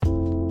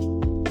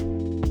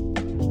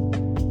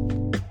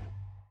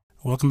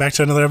Welcome back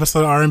to another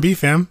episode of R&B,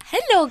 fam.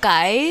 Hello,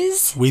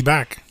 guys. We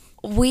back.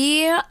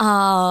 We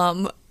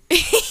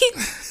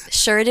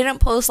sure didn't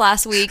post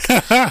last week,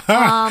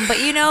 but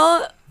you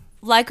know,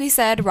 like we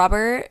said,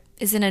 Robert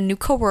is in a new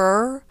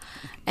career,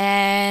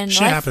 and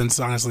shit happens.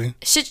 Honestly,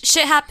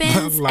 shit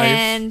happens,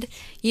 and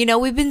you know,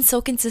 we've been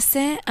so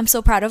consistent. I'm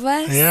so proud of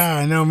us. Yeah,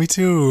 I know. Me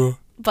too.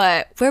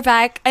 But we're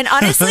back, and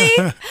honestly,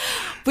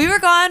 we were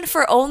gone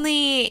for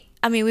only.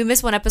 I mean, we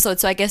missed one episode,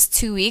 so I guess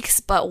 2 weeks,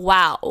 but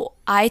wow.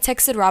 I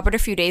texted Robert a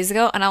few days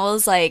ago, and I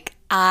was like,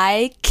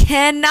 I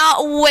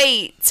cannot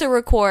wait to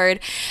record.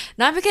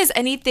 Not because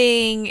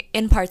anything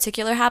in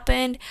particular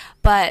happened,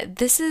 but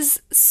this is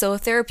so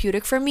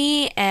therapeutic for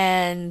me,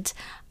 and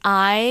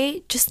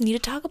I just need to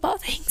talk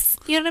about things.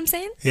 You know what I'm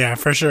saying? Yeah,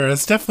 for sure.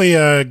 It's definitely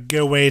a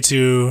good way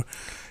to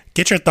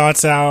get your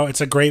thoughts out.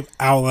 It's a great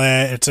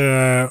outlet. It's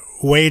a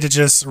way to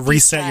just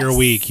reset your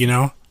week, you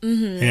know?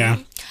 Mm-hmm. Yeah.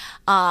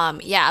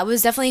 Yeah, I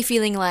was definitely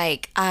feeling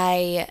like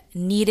I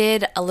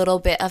needed a little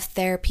bit of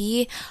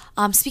therapy.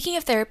 Speaking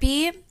of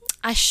therapy,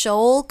 I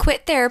should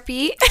quit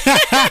therapy.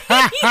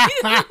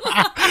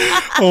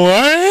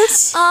 What?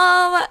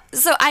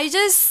 So I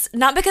just,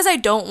 not because I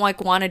don't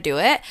want to do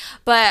it,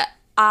 but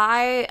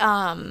I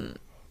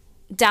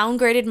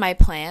downgraded my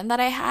plan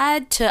that I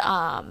had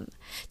to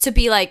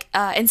be like,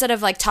 instead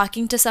of like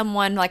talking to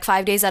someone like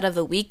 5 days out of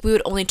the week, we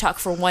would only talk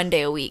for 1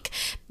 day a week.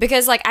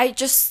 Because like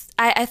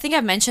I think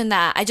I've mentioned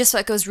that I just felt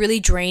like it was really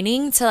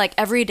draining to like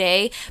every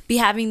day be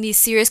having these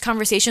serious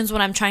conversations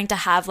when I'm trying to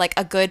have like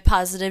a good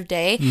positive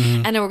day.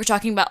 Mm-hmm. And then we're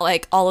talking about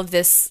like all of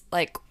this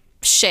like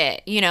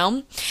shit, you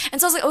know?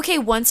 And so I was like, okay,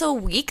 once a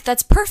week,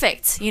 that's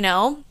perfect, you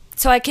know?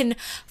 So I can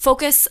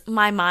focus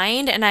my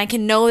mind and I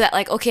can know that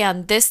like, okay,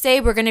 on this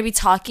day we're going to be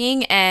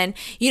talking and,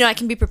 you know, I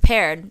can be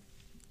prepared.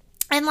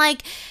 And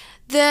like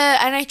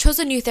and I chose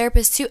a new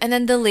therapist too. And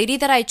then the lady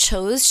that I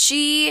chose,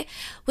 she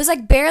was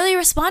like barely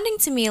responding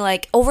to me.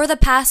 Like over the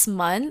past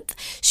month,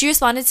 she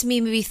responded to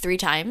me maybe 3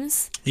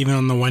 times. Even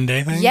on the 1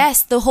 day thing?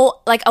 Yes, the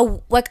whole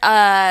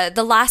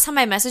the last time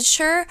I messaged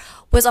her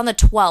was on the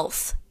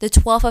 12th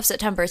of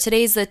September.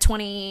 Today's the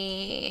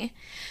 22nd,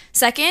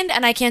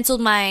 and I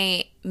canceled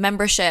my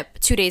membership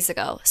 2 days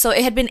ago. So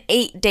it had been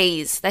 8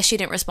 days that she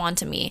didn't respond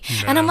to me.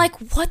 Yeah. And I'm like,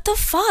 what the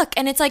fuck?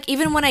 And it's like,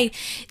 even when I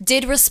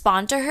did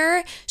respond to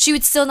her, she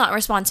would still not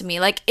respond to me,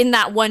 like in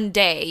that 1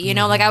 day, you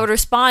know? Like I would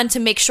respond to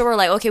make sure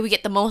like, okay, we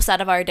get the most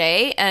out of our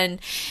day, and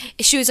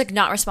she was like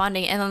not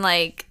responding. And then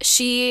like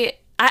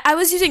I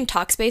was using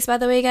Talkspace, by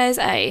the way, guys.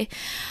 I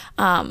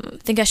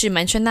think I should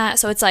mention that.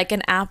 So it's like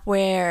an app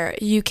where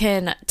you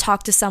can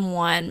talk to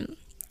someone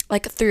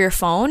like through your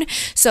phone.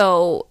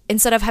 So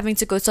instead of having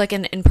to go to like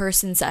an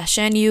in-person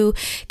session, you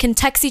can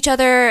text each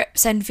other,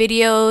 send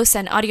videos,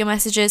 send audio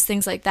messages,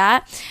 things like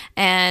that.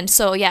 And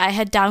so yeah, I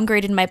had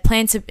downgraded my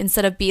plan to,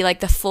 instead of be like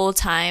the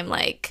full-time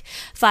like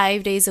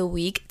 5 days a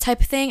week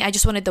type of thing, I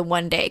just wanted the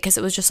 1 day because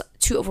it was just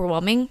too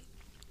overwhelming.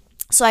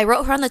 So I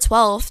wrote her on the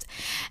 12th,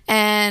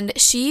 and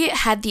she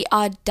had the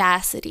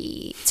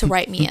audacity to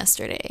write me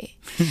yesterday.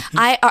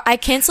 I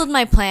canceled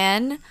my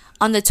plan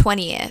on the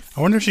 20th.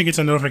 I wonder if she gets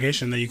a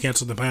notification that you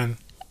canceled the plan.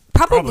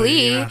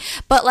 Probably, yeah.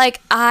 But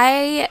like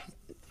I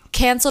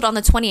canceled on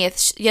the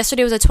 20th.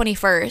 Yesterday was the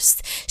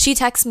 21st. She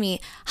texts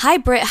me, "Hi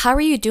Britt, how are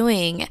you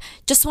doing?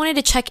 Just wanted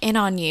to check in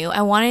on you.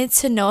 I wanted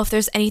to know if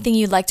there's anything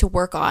you'd like to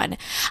work on."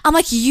 I'm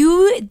like,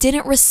 you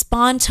didn't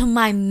respond to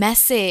my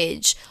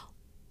message.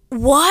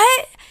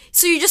 What?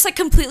 So you just like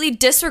completely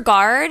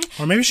disregard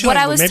or maybe she what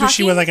like, I was maybe talking?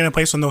 She was like in a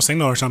place with no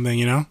signal or something,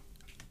 you know?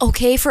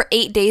 Okay, for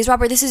 8 days,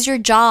 Robert, this is your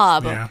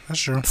job. Yeah, that's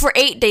true. For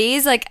 8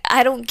 days, like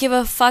I don't give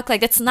a fuck. Like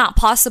that's not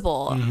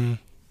possible. Mm-hmm.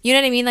 You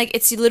know what I mean? Like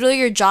it's literally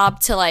your job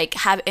to like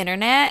have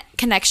internet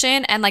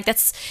connection, and like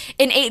that's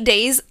in 8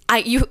 days.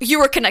 You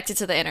were connected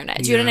to the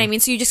internet. Do you know what I mean?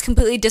 So you just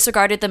completely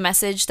disregarded the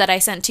message that I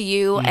sent to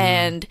you,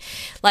 and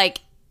like,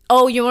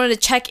 oh, you wanted to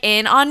check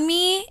in on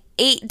me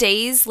 8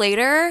 days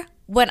later.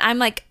 When I'm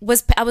like,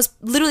 I was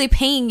literally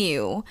paying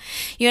you.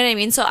 You know what I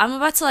mean? So I'm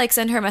about to like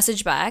send her a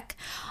message back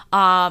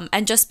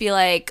and just be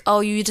like,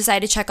 oh, you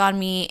decided to check on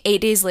me 8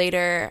 days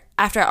later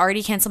after I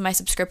already canceled my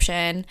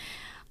subscription.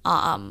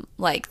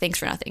 Like, thanks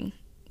for nothing.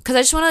 Because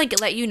I just want to like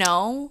let you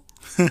know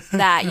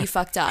that you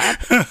fucked up.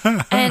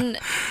 And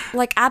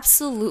like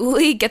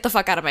absolutely get the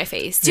fuck out of my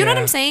face. Do you know what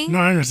I'm saying? No,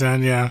 I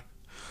understand, yeah.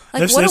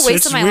 Like, what a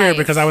waste of my life. It's weird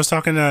because I was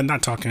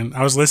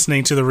I was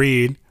listening to the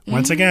read.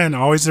 Once again,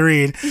 always the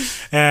read.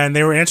 And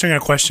they were answering a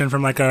question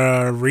from like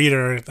a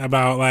reader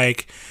about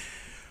like,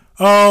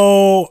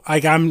 oh,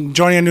 like I'm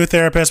joining a new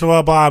therapist, blah,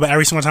 blah, blah. But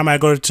every single time I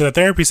go to the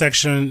therapy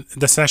section,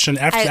 the session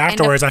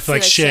afterwards, I feel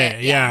like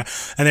shit. Yeah.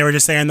 And they were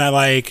just saying that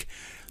like,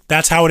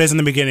 that's how it is in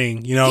the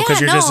beginning, you know,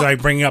 because you're just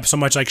like bringing up so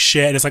much like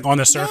shit. And it's like on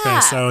the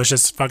surface, so it's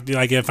just like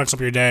it fucks up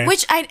your day.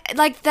 Which I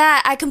like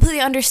that. I completely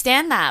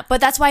understand that, but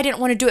that's why I didn't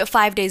want to do it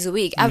 5 days a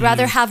week. I'd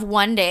rather have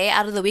 1 day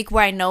out of the week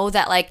where I know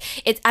that like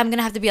I'm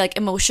gonna have to be like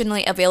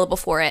emotionally available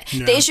for it.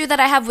 Yeah. The issue that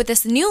I have with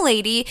this new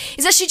lady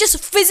is that she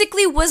just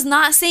physically was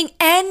not saying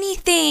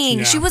anything.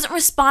 Yeah. She wasn't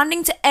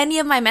responding to any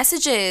of my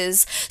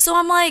messages. So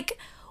I'm like,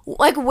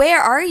 like, where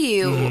are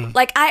you?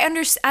 Like, I'm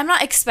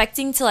not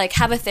expecting to like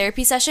have a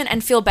therapy session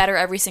and feel better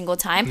every single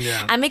time.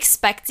 Yeah. I'm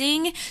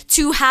expecting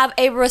to have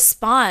a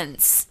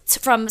response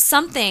from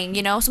something,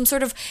 you know, some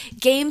sort of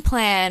game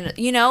plan,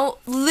 you know.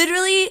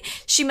 Literally,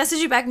 she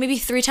messaged you back maybe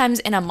 3 times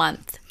in a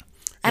month.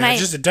 And Yeah,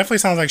 it definitely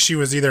sounds like she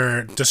was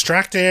either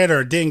distracted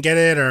or didn't get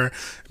it, or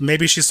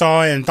maybe she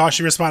saw it and thought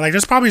she responded. Like,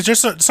 there's probably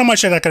just so much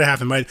shit that could have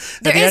happened. But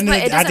at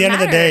the end of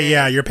the day,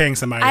 yeah, you're paying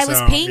somebody. I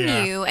was paying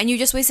you, and you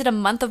just wasted a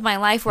month of my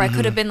life where I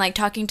could have been like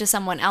talking to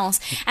someone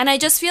else, and I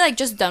just feel like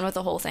just done with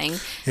the whole thing.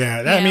 Yeah,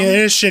 I mean, it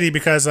is shitty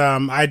because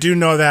I do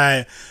know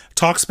that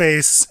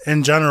Talkspace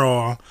in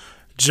general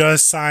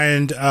just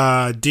signed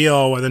a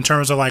deal with in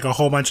terms of like a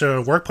whole bunch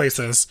of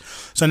workplaces.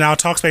 So now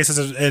Talkspace is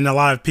in a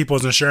lot of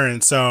people's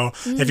insurance. So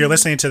if you're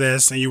listening to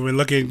this and you've been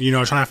looking, you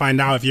know, trying to find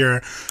out if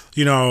you're,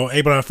 you know,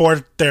 able to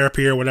afford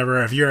therapy or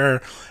whatever, if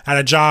you're at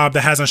a job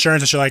that has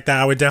insurance and shit like that,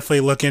 I would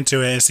definitely look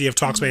into it and see if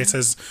Talkspace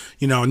is,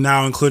 you know,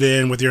 now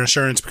included in with your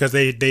insurance, because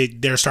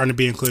they're starting to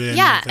be included.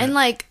 Yeah, and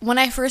like when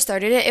I first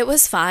started it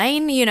was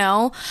fine, you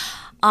know.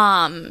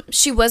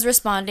 She was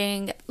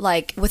responding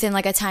like within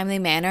like a timely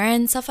manner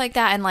and stuff like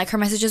that, and like her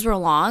messages were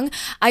long.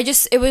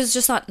 It was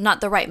just not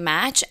the right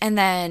match. And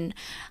then,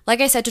 like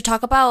I said, to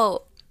talk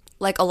about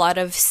like a lot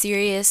of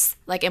serious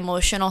like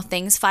emotional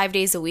things 5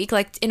 days a week,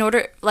 like in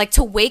order like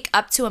to wake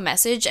up to a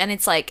message and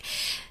it's like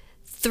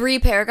 3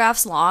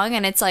 paragraphs long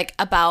and it's like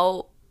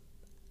about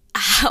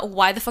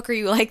why the fuck are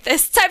you like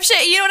this type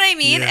shit, you know what I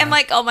mean? Yeah. And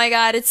like, oh my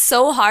god, it's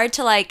so hard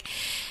to like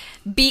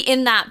be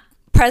in that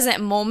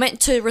present moment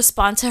to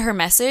respond to her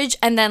message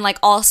and then like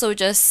also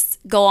just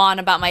go on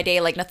about my day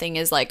like nothing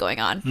is like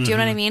going on. Do you know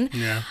what I mean?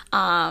 Yeah.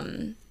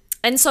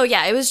 And so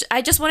yeah, it was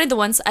I just wanted the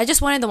once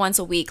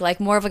a week, like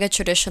more of like a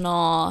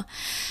traditional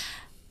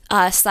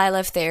style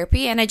of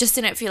therapy, and I just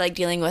didn't feel like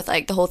dealing with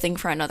like the whole thing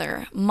for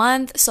another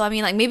month. So I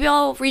mean, like maybe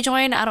I'll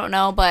rejoin, I don't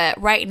know,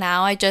 but right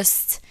now I feel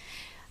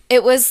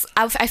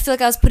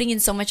like I was putting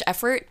in so much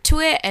effort to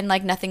it and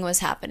like nothing was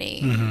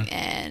happening.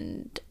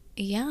 And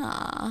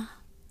yeah.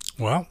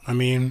 Well, I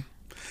mean,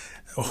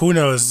 who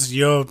knows?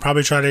 You'll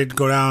probably try to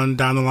go down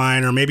the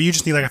line, or maybe you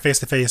just need like a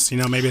face-to-face, you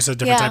know, maybe it's a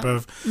different type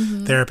of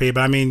therapy.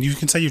 But I mean, you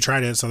can say you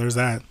tried it, so there's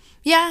that.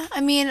 Yeah, I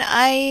mean,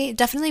 I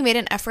definitely made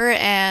an effort,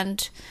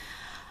 and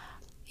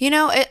you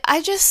know,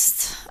 I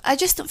just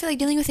don't feel like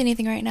dealing with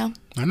anything right now.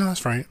 I know,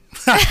 that's right.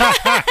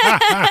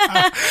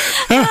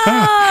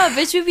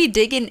 Bitch would be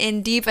digging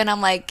in deep, and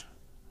I'm like,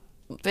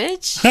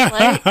 bitch,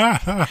 like,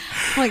 I'm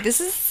like, this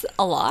is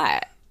a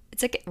lot.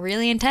 It's like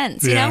really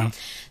intense, you know?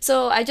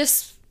 So I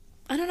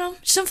don't know.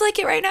 Just don't feel like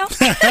it right now.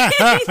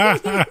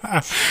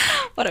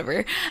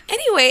 Whatever.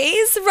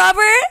 Anyways,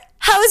 Robert,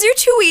 how was your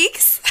 2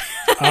 weeks?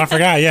 Oh, I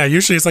forgot. Yeah,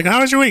 usually it's like,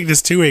 how was your week?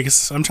 Just 2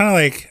 weeks. I'm trying to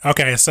like,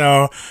 okay,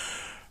 so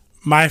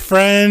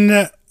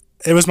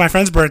it was my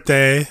friend's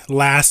birthday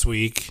last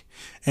week,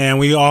 and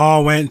we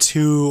all went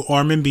to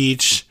Ormond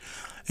Beach,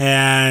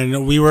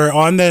 and we were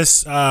on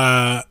this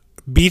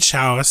beach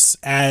house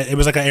it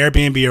was like an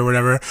Airbnb or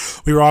whatever.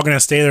 We were all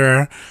gonna stay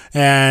there,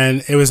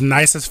 and it was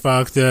nice as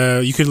fuck.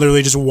 You could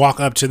literally just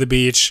walk up to the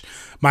beach.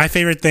 My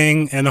favorite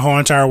thing in the whole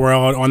entire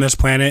world on this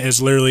planet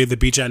is literally the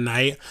beach at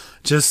night.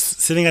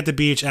 Just sitting at the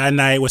beach at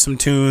night with some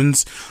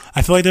tunes.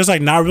 I feel like there's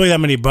like not really that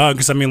many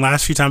bugs. I mean,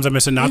 last few times I've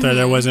been sitting out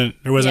there wasn't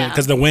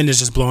because the wind is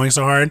just blowing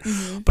so hard.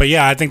 But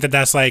yeah, I think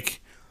that's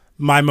like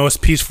my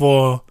most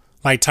peaceful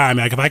like time.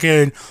 Like if I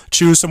could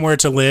choose somewhere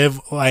to live,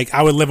 like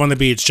I would live on the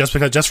beach just for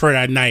it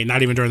at night,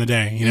 not even during the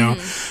day, you know.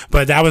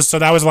 But that was a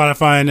lot of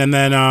fun. And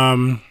then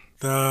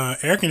the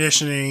air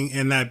conditioning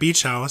in that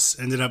beach house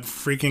ended up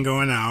freaking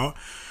going out,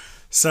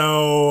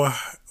 so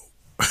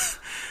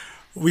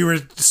we were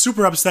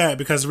super upset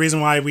because the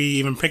reason why we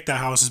even picked that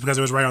house is because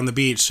it was right on the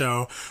beach.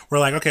 So we're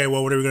like, okay,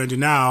 well, what are we gonna do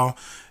now?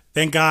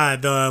 Thank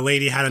God the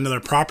lady had another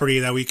property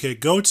that we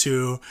could go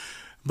to,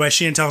 but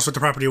she didn't tell us what the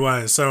property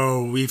was.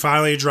 So we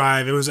finally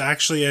drive. It was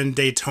actually in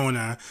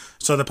Daytona.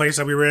 So the place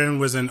that we were in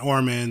was in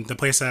Ormond.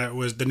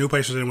 The new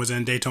place was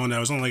in Daytona. It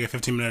was only like a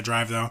 15-minute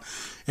drive though.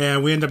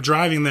 And we end up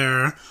driving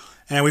there,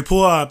 and we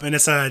pull up, and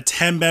it's a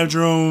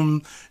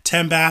 10-bedroom,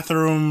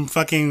 10-bathroom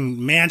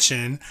fucking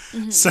mansion.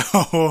 So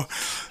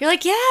you're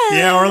like, yes.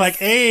 Yeah, we're like,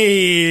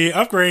 hey,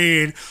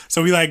 upgrade.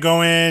 So we like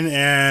go in,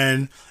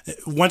 and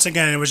once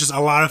again, it was just a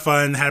lot of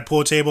fun. Had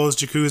pool tables,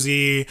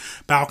 jacuzzi,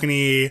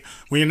 balcony.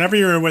 Whenever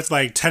you're with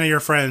like 10 of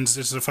your friends,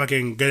 it's a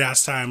fucking good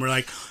ass time. We're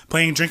like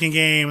playing drinking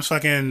games,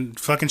 fucking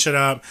shit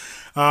up.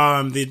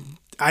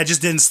 I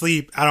just didn't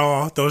sleep at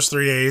all those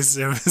 3 days.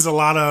 It was a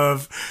lot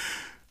of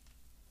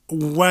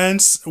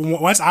once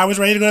I was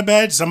ready to go to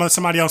bed,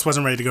 somebody else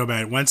wasn't ready to go to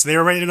bed. Once they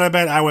were ready to go to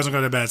bed, I wasn't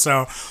going to bed.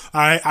 So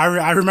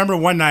I remember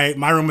one night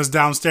my room was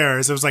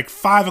downstairs. It was like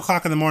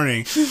 5:00 in the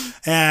morning,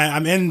 and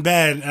I'm in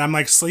bed and I'm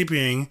like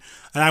sleeping,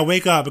 and I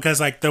wake up because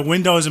like the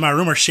windows in my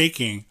room are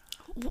shaking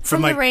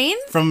from like, the rain,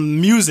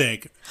 from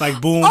music, like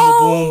boom, oh,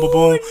 boom, boom,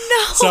 boom.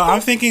 No. So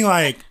I'm thinking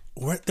like,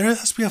 there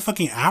has to be a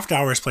fucking after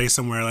hours place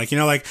somewhere. Like, you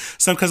know, like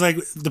some, cause like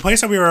the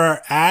place that we were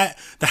at,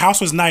 the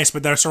house was nice,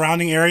 but the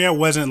surrounding area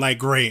wasn't like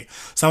great.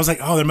 So I was like,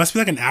 oh, there must be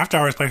like an after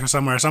hours place or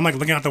somewhere. So I'm like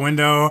looking out the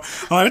window.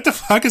 I'm like, what the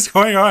fuck is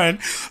going on?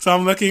 So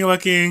I'm looking.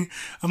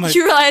 I'm like,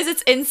 You realize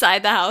it's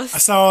inside the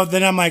house. so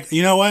then I'm like,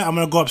 you know what? I'm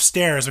going to go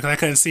upstairs because I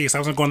couldn't see. So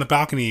I was going to go on the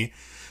balcony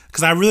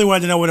because I really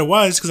wanted to know what it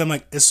was because I'm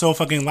like, it's so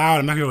fucking loud.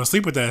 I'm not going to be able to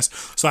sleep with this.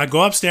 So I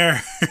go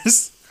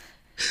upstairs.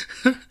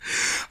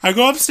 I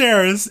go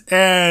upstairs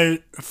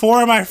and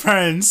 4 of my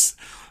friends,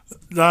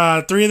 3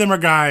 of them are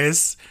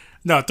guys.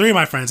 No, 3 of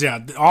my friends,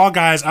 yeah, all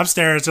guys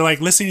upstairs. They're like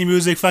listening to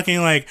music,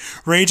 fucking like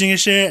raging and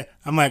shit.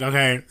 I'm like,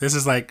 okay, this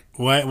is like,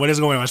 what is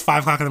going on? It's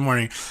 5 o'clock in the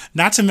morning.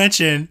 Not to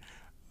mention,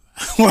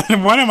 one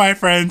of my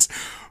friends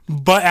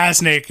butt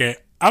ass naked.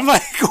 I'm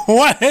like,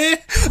 what?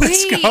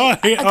 What's going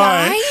a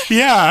guy?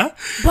 Yeah.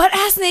 Butt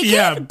ass naked?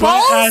 Yeah, balls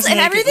butt ass and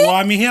naked. everything? Well,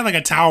 I mean, he had like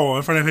a towel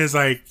in front of his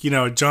like, you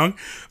know, junk,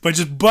 but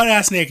just butt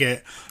ass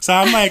naked. So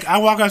I'm like, I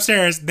walk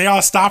upstairs. They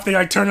all stop. They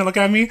like turn and look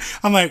at me.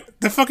 I'm like,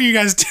 the fuck are you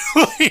guys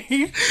doing?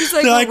 He's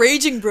like, we're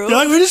raging, bro. They're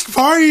like, we're just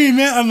partying,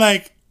 man. I'm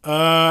like,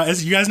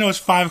 you guys know it's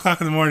 5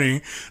 o'clock in the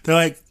morning. They're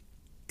like,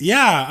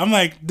 yeah. I'm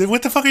like,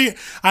 what the fuck are you?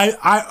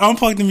 I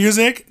unplugged the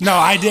music. No,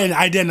 I didn't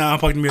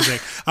unplug the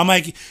music. I'm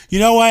like, you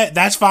know what?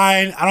 That's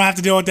fine. I don't have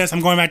to deal with this. I'm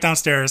going back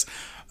downstairs.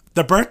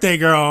 The birthday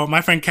girl,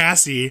 my friend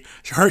Cassie,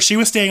 she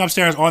was staying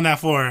upstairs on that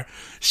floor.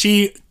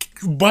 She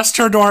busts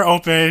her door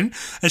open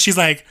and she's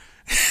like,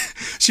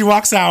 she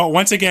walks out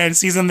once again,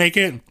 sees them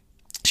naked.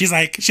 She's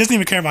like, she doesn't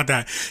even care about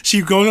that.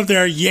 She goes up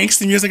there, yanks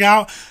the music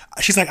out.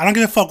 She's like, I don't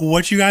give a fuck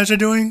what you guys are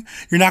doing.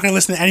 You're not going to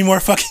listen to any more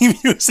fucking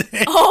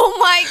music. Oh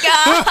my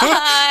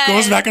God.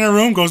 Goes back in her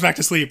room, goes back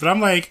to sleep. But I'm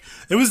like,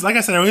 it was, like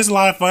I said, it was a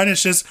lot of fun.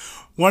 It's just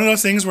one of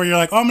those things where you're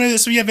like, oh, man,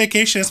 this will be a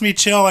vacation. It's me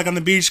chill like on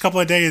the beach a couple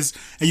of days.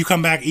 And you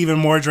come back even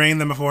more drained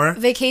than before.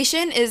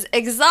 Vacation is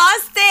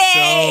exhausting.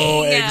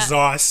 So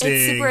exhausting.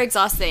 It's super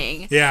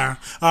exhausting. Yeah.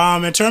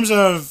 In terms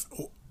of...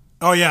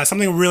 Oh, yeah,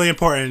 something really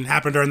important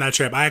happened during that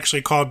trip. I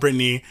actually called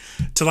Brittany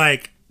to,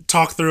 like,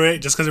 talk through it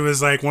just because it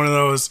was, like, one of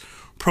those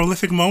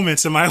prolific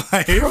moments in my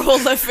life.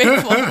 Prolific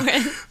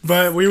moment.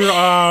 But we were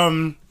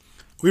on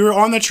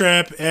the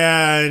trip,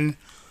 and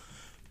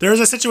there was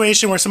a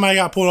situation where somebody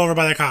got pulled over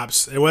by the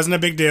cops. It wasn't a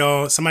big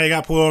deal. Somebody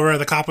got pulled over.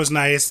 The cop was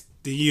nice.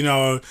 You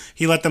know,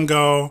 he let them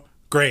go.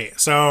 Great.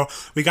 So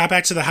we got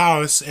back to the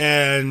house,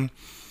 and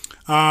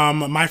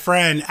my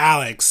friend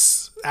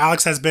Alex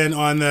has been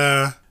on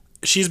the...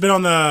 She's been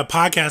on the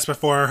podcast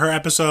before. Her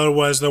episode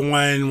was the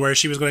one where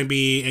she was going to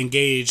be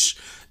engaged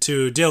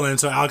to Dylan.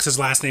 So Alex's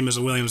last name is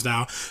Williams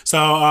now. So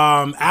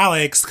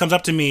Alex comes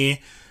up to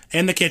me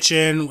in the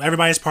kitchen.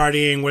 Everybody's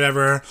partying,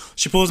 whatever.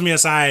 She pulls me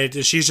aside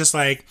and she's just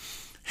like,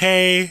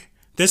 hey,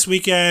 this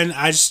weekend,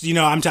 I just, you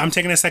know, I'm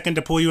taking a second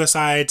to pull you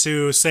aside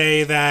to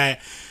say that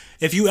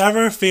if you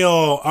ever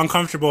feel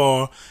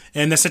uncomfortable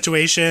in the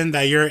situation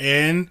that you're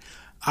in,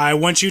 I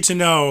want you to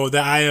know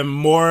that I am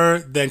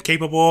more than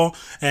capable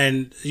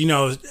and, you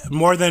know,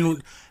 more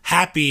than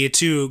happy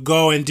to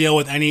go and deal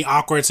with any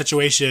awkward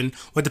situation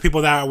with the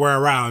people that were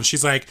around.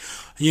 She's like,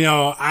 you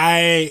know,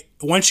 I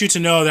want you to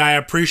know that I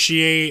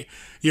appreciate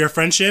your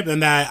friendship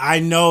and that I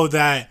know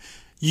that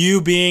you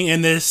being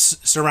in this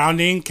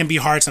surrounding can be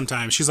hard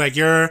sometimes. She's like,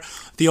 you're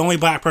the only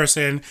black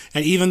person.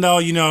 And even though,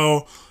 you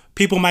know,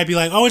 people might be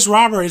like, oh, it's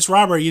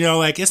Robert, you know,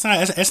 like it's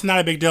not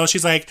a big deal.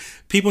 She's like,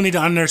 people need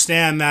to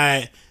understand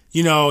that,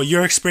 you know,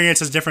 your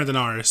experience is different than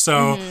ours.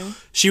 So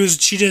she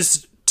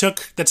just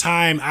took the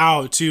time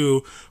out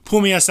to pull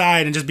me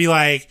aside and just be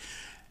like,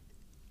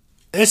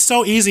 it's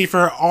so easy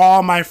for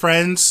all my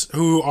friends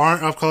who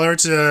aren't of color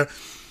to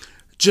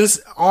just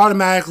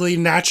automatically,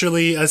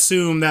 naturally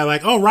assume that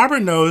like, oh,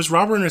 Robert knows,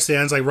 Robert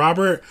understands, like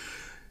Robert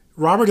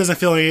doesn't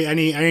feel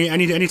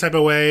any type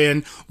of way,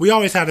 and we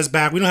always have his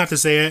back. We don't have to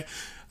say it.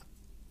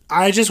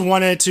 I just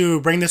wanted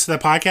to bring this to the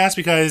podcast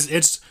because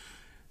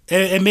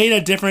it made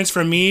a difference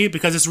for me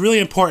because it's really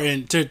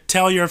important to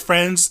tell your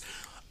friends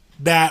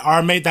that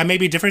may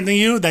be different than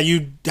you that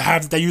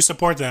you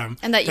support them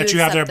and that you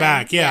have their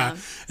back. Yeah.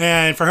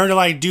 And for her to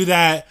like do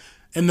that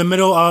in the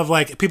middle of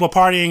like people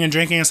partying and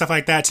drinking and stuff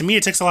like that, to me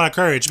it takes a lot of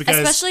courage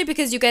especially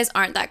because you guys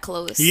aren't that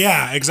close.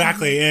 Yeah,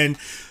 exactly. And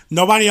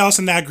nobody else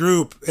in that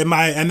group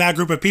that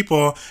group of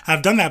people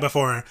have done that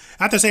before.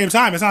 At the same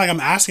time, it's not like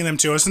I'm asking them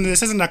to.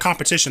 This isn't a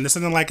competition. This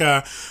isn't like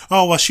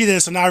she did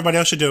it, so now everybody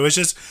else should do it. It's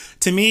just,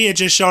 to me, it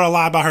just showed a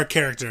lot about her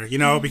character, you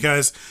know,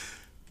 because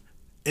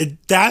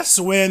that's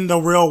when the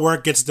real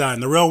work gets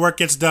done. The real work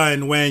gets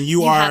done when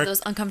you are have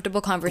those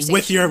uncomfortable conversations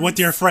with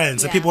your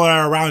friends, the people that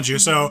are around you.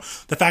 So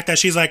the fact that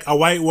she's like a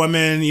white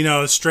woman, you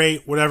know,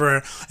 straight,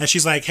 whatever, and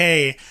she's like,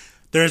 hey,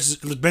 there's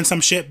been some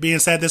shit being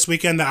said this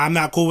weekend that I'm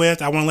not cool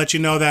with. I want to let you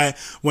know that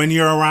when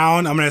you're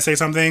around, I'm going to say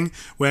something.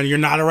 When you're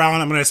not around,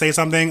 I'm going to say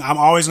something. I'm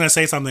always going to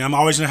say something. I'm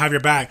always going to have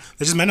your back.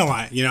 That just meant a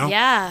lot, you know?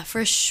 Yeah,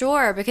 for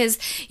sure. Because,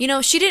 you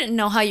know, she didn't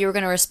know how you were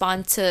going to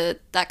respond to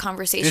that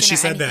conversation. And she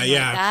said that,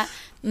 yeah. Like that.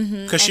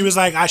 Because she was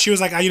like,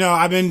 you know,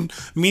 I've been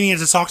meaning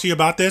to talk to you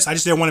about this. I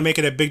just didn't want to make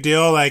it a big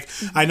deal. Like,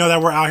 I know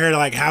that we're out here to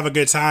like have a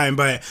good time,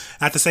 but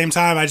at the same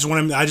time, I just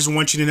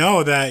want you to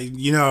know that,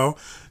 you know,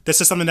 this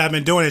is something that I've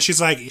been doing. And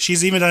she's like,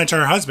 she's even done it to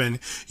her husband.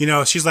 You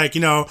know, she's like,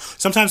 you know,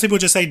 sometimes people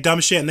just say dumb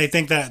shit and they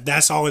think that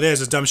that's all it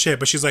is dumb shit.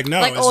 But she's like, no,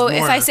 Like, it's oh, more.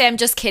 if I say I'm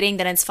just kidding,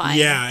 then it's fine.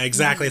 Yeah,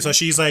 exactly. So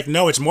she's like,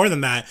 no, it's more than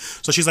that.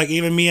 So she's like,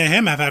 even me and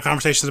him have had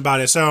conversations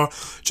about it. So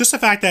just the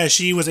fact that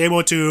she was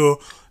able to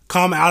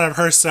come out of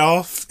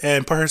herself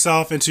and put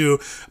herself into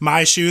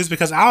my shoes,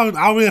 because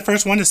I'll be the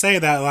first one to say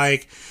that,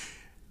 like,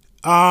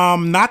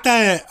 not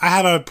that I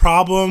have a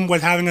problem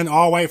with having an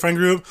all-white friend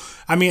group.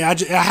 I mean, I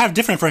have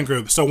different friend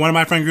groups. So one of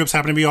my friend groups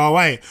happen to be all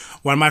white.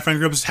 One of my friend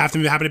groups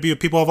happen to be with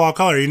people of all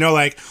color. You know,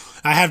 like,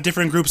 I have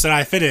different groups that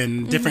I fit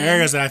in, different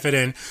areas that I fit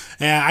in.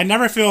 And I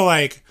never feel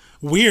like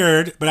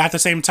weird, but at the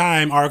same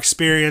time, our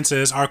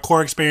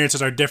core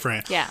experiences are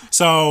different. Yeah.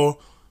 So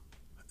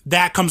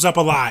that comes up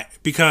a lot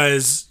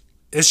because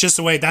it's just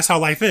the way, that's how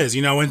life is,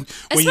 you know, when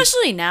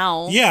Especially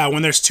now. Yeah,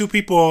 when there's two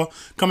people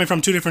coming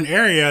from two different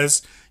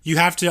areas, you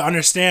have to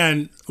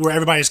understand where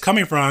everybody's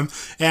coming from.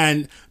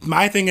 And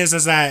my thing is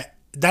that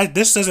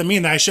this doesn't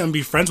mean that I shouldn't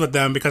be friends with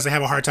them because they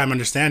have a hard time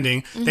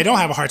understanding. They don't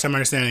have a hard time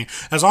understanding.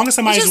 As long as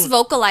somebody's just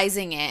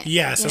vocalizing it.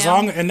 Yes,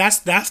 and that's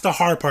the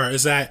hard part,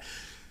 is that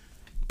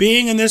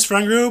being in this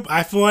friend group,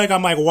 I feel like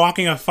I'm like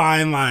walking a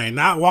fine line.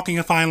 Not walking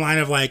a fine line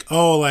of like,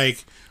 oh,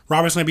 like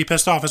Robert's gonna be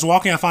pissed off. It's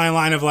walking a fine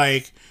line of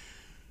like,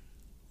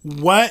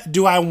 what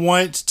do I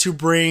want to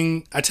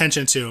bring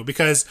attention to?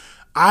 Because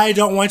I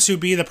don't want to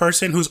be the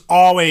person who's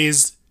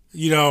always,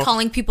 you know,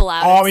 calling people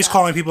out. Always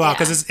calling people out,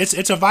 because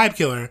it's a vibe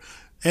killer,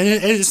 and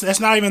it's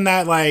not even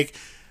that, like,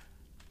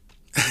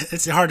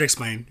 it's hard to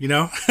explain, you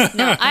know.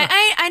 No,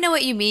 I know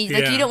what you mean.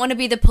 Like, you don't want to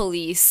be the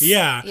police.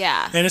 Yeah,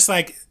 yeah. And it's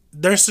like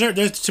there's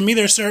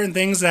certain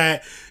things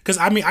that, because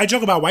I mean, I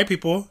joke about white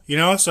people, you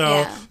know,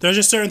 so there's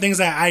just certain things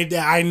that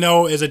I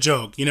know is a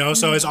joke, you know.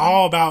 So it's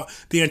all about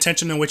the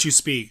intention in which you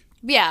speak.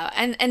 Yeah,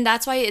 and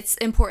that's why it's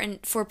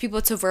important for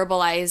people to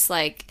verbalize,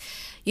 like,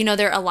 you know,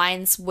 their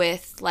alliance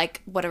with,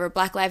 like, whatever,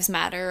 Black Lives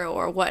Matter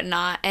or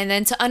whatnot, and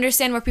then to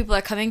understand where people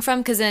are coming from,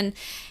 because then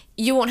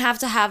you won't have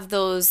to have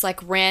those, like,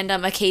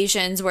 random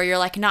occasions where you're,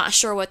 like, not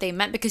sure what they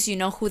meant because you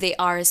know who they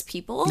are as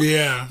people.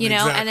 Yeah, you know,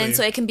 exactly. And then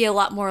so it can be a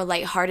lot more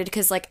lighthearted,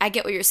 because, like, I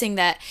get what you're saying,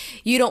 that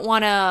you don't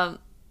want to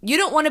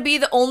be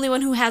the only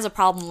one who has a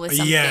problem with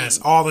something. Yes,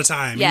 all the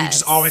time. Yes. You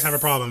just always have a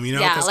problem, you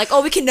know? Yeah, like,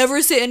 oh, we can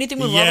never say anything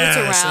when Robert's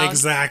around.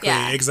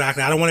 Yes,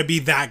 exactly. I don't want to be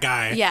that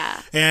guy. Yeah.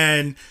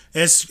 And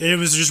it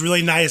was just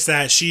really nice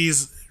that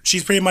she's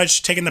pretty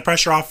much taking the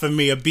pressure off of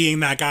me of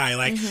being that guy.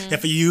 Like,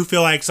 if you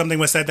feel like something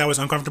was said that was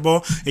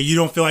uncomfortable and you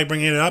don't feel like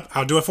bringing it up,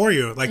 I'll do it for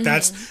you. Like,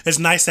 it's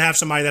nice to have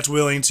somebody that's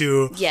willing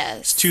to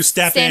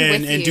step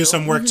in and do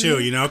some work too,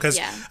 you know? Because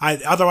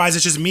otherwise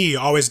it's just me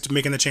always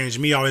making the change,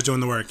 me always doing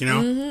the work, you know?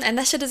 And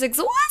that shit is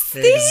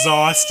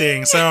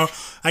exhausting. So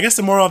I guess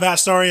the moral of that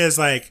story is,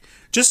 like,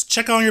 just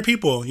check on your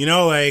people, you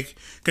know, like,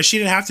 because she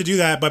didn't have to do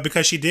that, but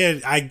because she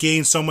did, I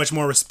gained so much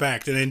more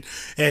respect, and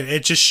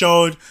it just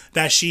showed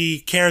that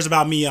she cares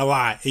about me a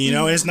lot. And, you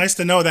know, it's nice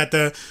to know that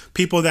the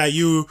people that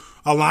you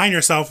align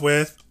yourself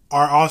with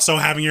are also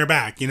having your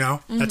back, you know?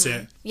 That's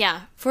it.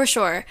 Yeah, for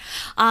sure.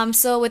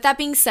 So with that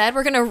being said,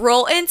 we're gonna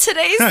roll in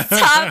today's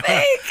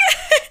topic.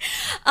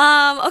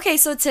 Okay,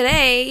 so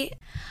today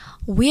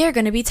we are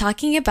going to be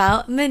talking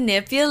about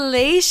manipulation.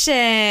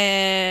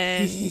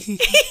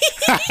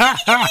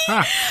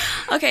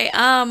 Okay,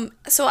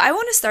 so I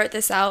want to start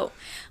this out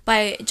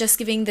by just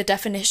giving the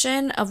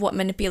definition of what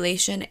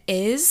manipulation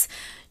is,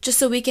 just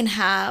so we can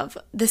have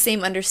the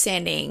same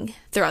understanding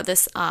throughout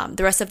this,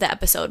 the rest of the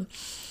episode.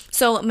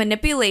 So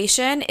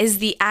manipulation is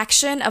the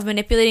action of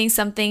manipulating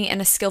something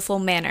in a skillful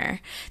manner.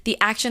 The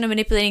action of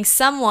manipulating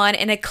someone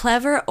in a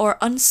clever or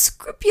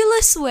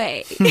unscrupulous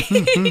way.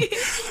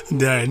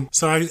 Done.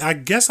 So I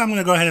guess I'm going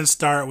to go ahead and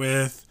start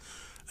with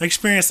an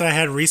experience that I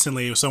had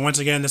recently. So once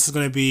again, this is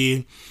going to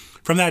be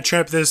from that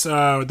trip this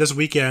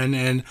weekend.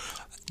 And,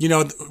 you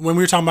know, when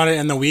we were talking about it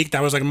in the week,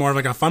 that was like more of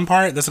like a fun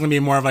part. This is going to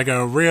be more of like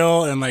a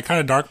real and like kind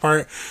of dark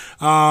part.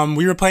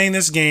 We were playing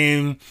this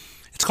game.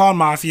 It's called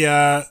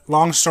Mafia.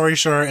 Long story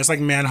short, it's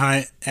like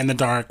Manhunt and the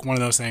dark, one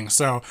of those things.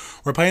 So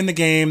we're playing the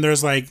game.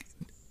 There's like,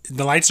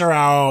 the lights are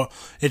out.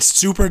 It's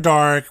super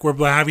dark. We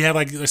have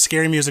like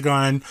scary music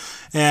on.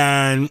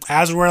 And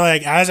as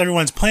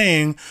everyone's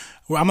playing,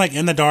 I'm like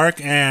in the dark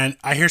and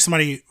I hear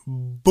somebody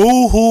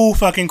boo-hoo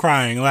fucking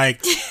crying.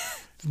 Like,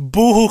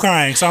 boo-hoo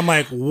crying. So I'm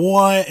like,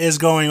 what is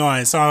going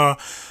on? So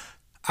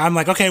I'm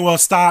like, okay, well,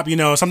 stop. You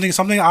know,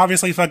 something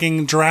obviously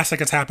fucking drastic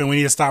has happened. We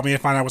need to stop. We need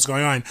to find out what's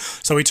going on.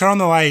 So we turn on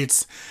the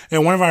lights,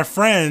 and one of our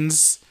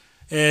friends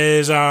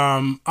is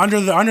under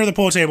the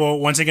pool table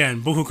once again,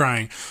 boohoo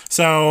crying.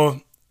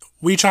 So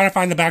we try to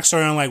find the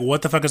backstory on like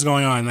what the fuck is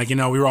going on. Like, you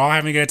know, we were all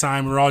having a good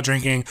time. We were all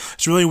drinking.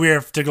 It's really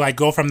weird to like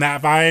go from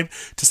that vibe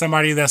to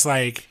somebody that's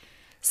like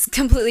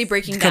completely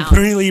breaking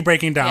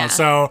down. Yeah.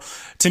 So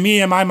to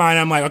me, in my mind,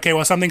 I'm like, okay,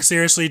 well, something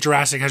seriously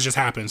drastic has just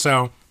happened.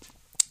 So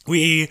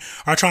we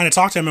are trying to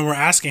talk to him and we're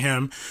asking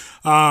him.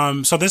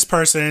 So this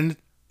person,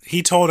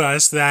 he told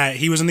us that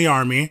he was in the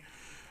army.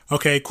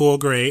 Okay, cool,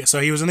 great.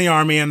 So he was in the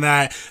army, and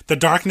that the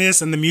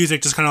darkness and the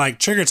music just kind of like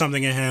triggered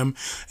something in him,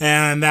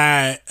 and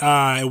that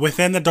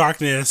within the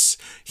darkness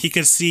he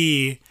could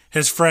see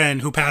his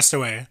friend who passed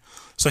away.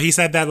 So he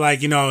said that,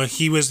 like, you know,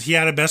 he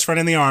had a best friend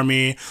in the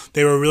army.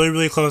 They were really,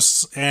 really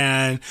close,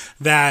 and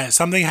that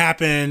something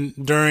happened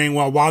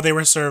while they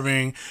were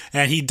serving,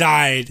 and he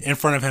died in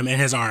front of him in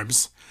his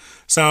arms.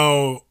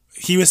 So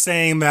he was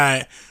saying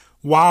that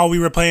while we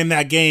were playing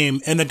that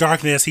game in the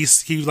darkness,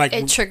 he like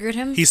it triggered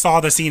him. He saw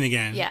the scene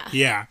again.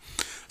 Yeah.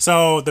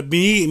 So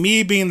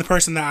me being the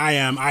person that I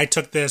am, I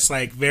took this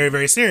like very,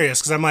 very serious,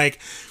 because I'm like,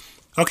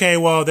 okay,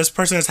 well, this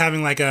person is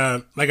having like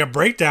a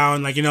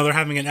breakdown, like, you know, they're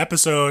having an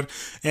episode,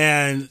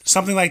 and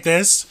something like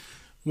this,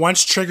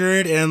 once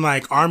triggered in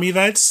like army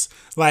vets,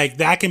 like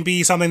that can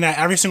be something that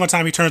every single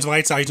time he turns the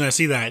lights out, he's gonna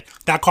see that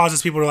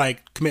causes people to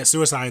like commit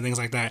suicide and things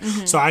like that.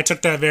 Mm-hmm. So I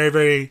took that very,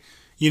 very,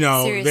 you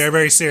know, very,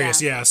 very serious.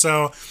 Yeah.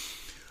 So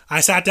I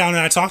sat down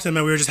and I talked to him,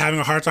 and we were just having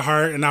a heart to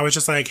heart, and I was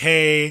just like,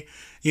 hey,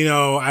 you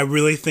know, I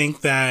really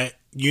think that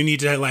you need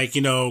to, like,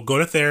 you know, go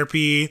to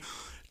therapy,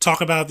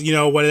 talk about, you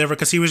know, whatever,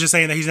 because he was just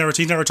saying that he's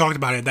never talked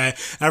about it, that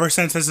ever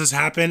since this has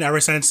happened,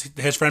 ever since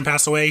his friend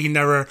passed away, he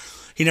never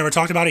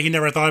talked about it, he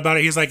never thought about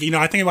it. He's like, you know,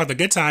 I think about the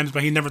good times,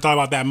 but he never thought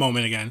about that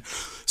moment again.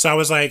 So I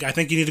was like, I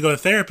think you need to go to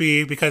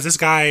therapy, because this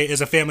guy is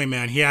a family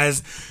man. He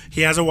has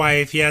a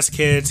wife, he has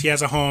kids, he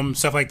has a home,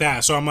 stuff like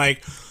that. So I'm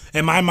like,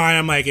 in my mind,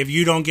 I'm like, if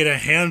you don't get a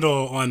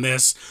handle on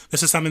this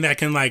is something that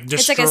can like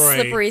destroy. It's like a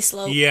slippery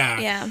slope.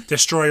 Yeah.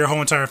 Destroy your whole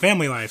entire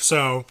family life.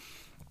 So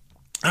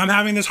I'm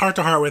having this heart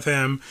to heart with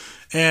him,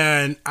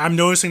 and I'm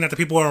noticing that the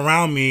people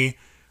around me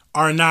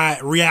are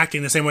not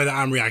reacting the same way that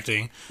I'm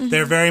reacting. Mm-hmm.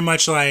 They're very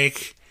much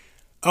like,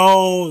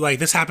 oh, like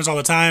this happens all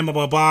the time, blah,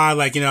 blah, blah.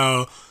 Like, you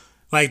know,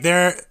 like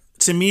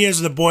to me, it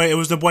was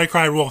the boy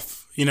cried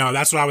wolf. You know,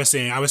 that's what I was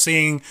seeing. I was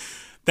seeing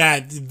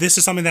that this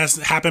is something that's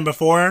happened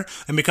before,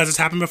 and because it's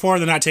happened before,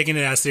 they're not taking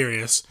it as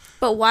serious.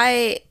 But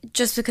why,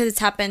 just because it's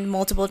happened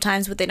multiple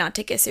times, would they not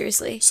take it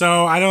seriously?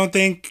 So I don't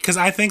think, because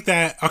I think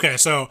that, okay,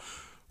 so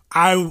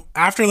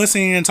after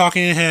listening and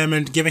talking to him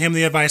and giving him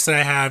the advice that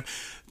I have,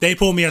 they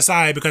pulled me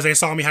aside because they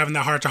saw me having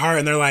that heart to heart,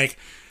 and they're like,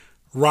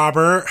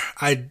 Robert,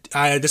 I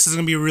this is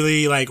going to be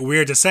really like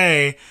weird to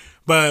say,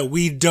 but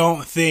we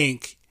don't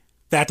think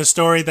that the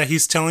story that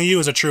he's telling you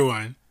is a true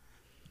one.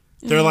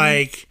 They're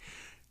like,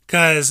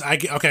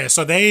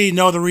 so they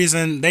know the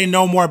reason, they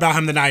know more about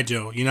him than I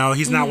do. You know,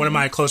 he's not one of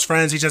my close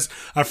friends. He's just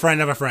a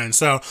friend of a friend.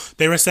 So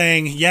they were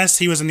saying, yes,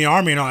 he was in the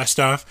army and all that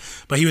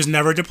stuff, but he was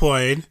never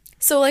deployed.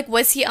 So, like,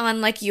 was he on,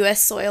 like,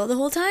 U.S. soil the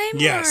whole time?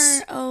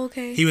 Yes. Or? Oh,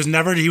 okay. He was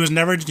never deployed.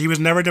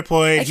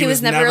 Like, he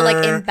was never,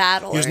 like, in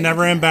battle. He was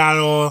never in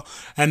battle,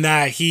 and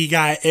that he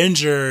got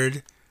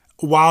injured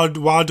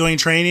while doing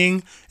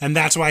training, and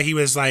that's why he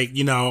was, like,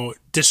 you know,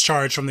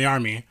 discharged from the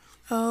army.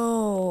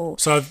 Oh.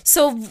 So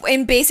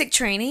in basic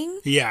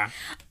training? Yeah.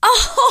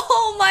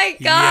 Oh my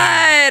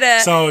God.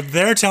 Yeah. So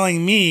they're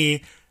telling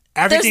me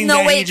everything There's no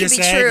that way he it just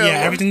could be said. true.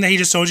 Yeah, everything that he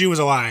just told you was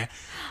a lie.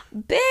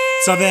 Bitch.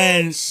 So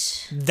then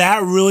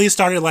that really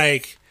started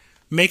like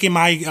making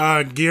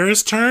my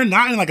gears turn,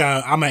 not in like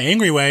I'm an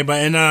angry way,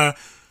 but in a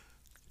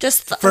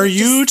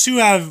you to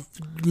have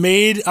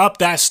made up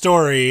that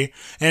story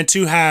and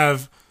to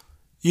have,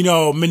 you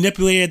know,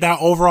 manipulated that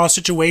overall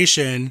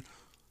situation.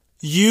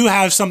 You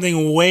have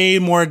something way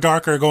more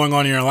darker going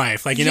on in your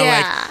life. Like, you know,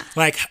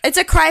 like it's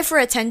a cry for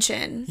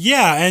attention.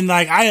 Yeah. And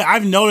like,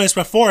 I've noticed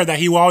before that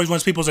he always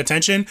wants people's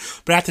attention,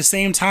 but at the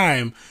same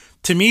time,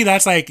 to me,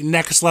 that's like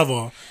next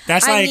level.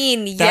 That's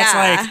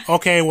like,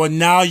 okay, well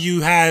now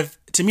you have,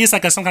 to me, it's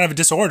like some kind of a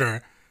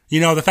disorder.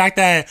 You know, the fact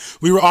that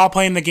we were all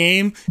playing the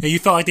game and you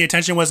felt like the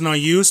attention wasn't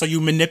on you. So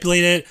you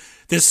manipulated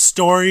this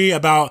story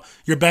about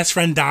your best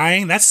friend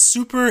dying. That's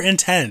super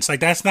intense.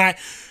 Like, that's not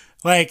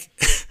like,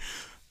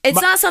 it's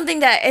not something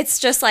that it's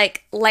just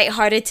like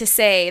lighthearted to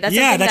say. That's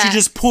that you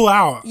just pull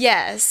out.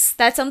 Yes,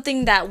 that's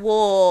something that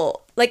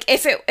will, like,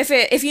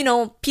 if you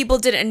know, people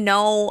didn't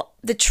know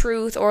the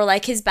truth or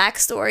like his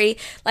backstory,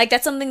 like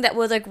that's something that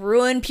would like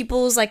ruin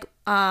people's like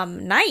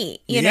night.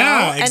 You know?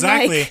 Yeah,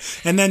 exactly.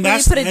 And then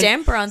that's put a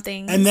damper on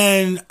things. And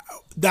then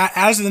that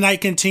as the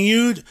night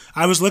continued,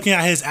 I was looking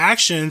at his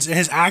actions, and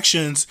his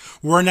actions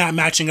were not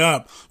matching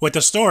up with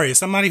the story.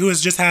 Somebody who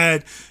has just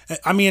had,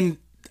 I mean,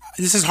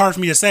 this is hard for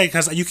me to say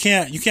because you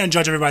can't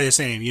judge everybody the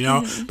same, you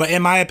know? Mm-hmm. But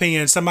in my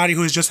opinion, somebody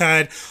who's just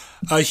had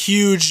a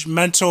huge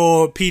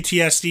mental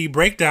PTSD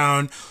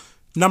breakdown,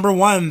 number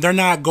one, they're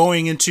not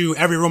going into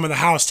every room of the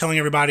house telling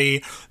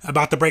everybody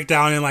about the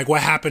breakdown and like what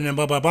happened and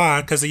blah, blah,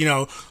 blah. Because, you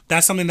know,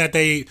 that's something that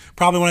they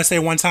probably want to say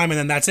one time and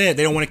then that's it.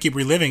 They don't want to keep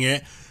reliving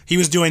it. He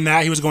was doing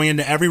that. He was going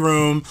into every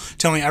room,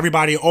 telling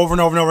everybody over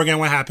and over and over again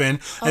what happened.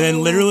 And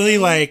then literally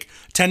like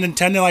 10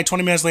 to like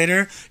 20 minutes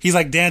later, he's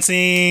like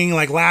dancing,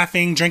 like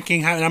laughing,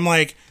 drinking. And I'm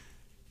like,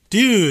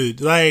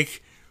 dude,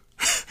 like,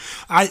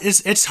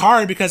 it's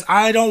hard because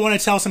I don't want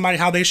to tell somebody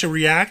how they should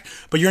react,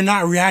 but you're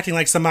not reacting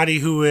like somebody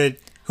who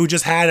who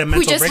just had a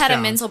mental breakdown. Had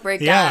a mental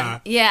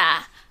breakdown.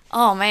 Yeah.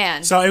 Oh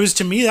man. So it was,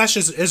 to me,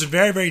 it's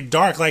very, very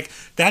dark. Like,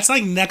 that's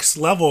like next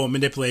level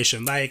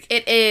manipulation. Like,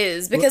 it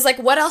is, because like,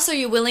 what else are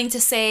you willing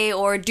to say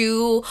or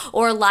do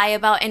or lie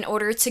about in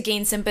order to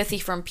gain sympathy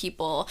from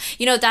people?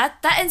 You know,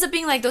 that ends up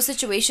being like those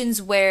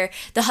situations where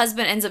the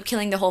husband ends up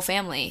killing the whole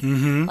family.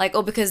 Like,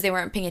 oh, because they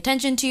weren't paying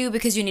attention to you,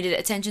 because you needed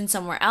attention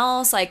somewhere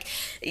else. Like,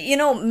 you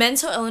know,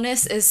 mental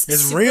illness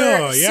is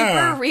real.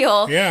 Super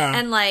real. Yeah.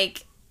 And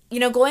like, you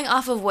know, going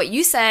off of what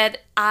you said,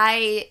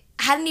 I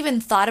hadn't even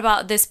thought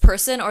about this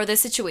person or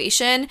this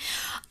situation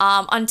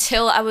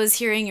until I was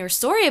hearing your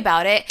story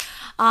about it.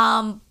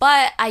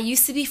 But I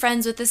used to be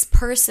friends with this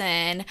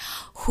person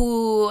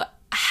who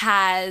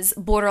has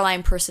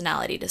borderline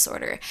personality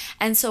disorder.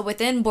 And so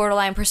within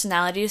borderline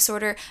personality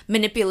disorder,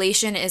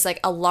 manipulation is like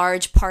a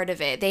large part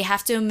of it. They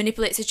have to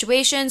manipulate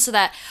situations so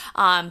that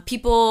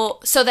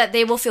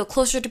they will feel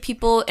closer to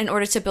people in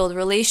order to build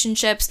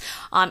relationships,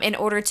 in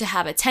order to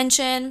have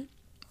attention.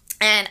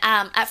 And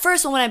at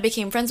first, when I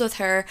became friends with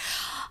her,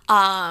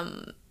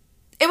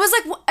 it was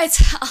like,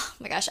 oh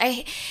my gosh,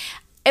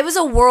 it was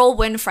a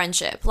whirlwind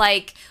friendship.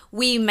 Like,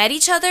 we met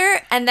each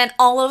other, and then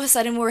all of a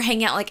sudden, we were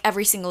hanging out like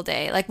every single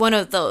day, like one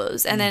of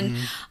those. And then,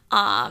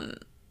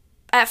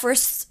 at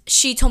first,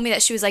 she told me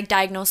that she was like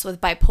diagnosed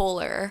with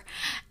bipolar,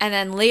 and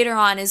then later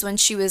on is when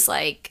she was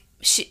like,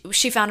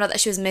 she found out that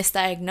she was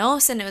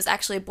misdiagnosed, and it was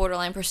actually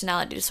borderline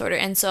personality disorder.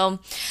 And so,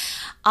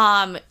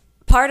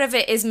 part of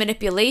it is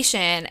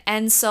manipulation.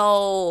 And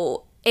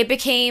so it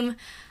became,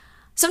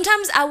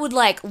 sometimes I would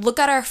like look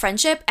at our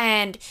friendship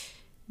and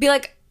be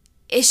like,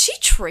 is she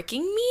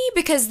tricking me?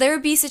 Because there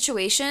would be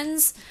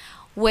situations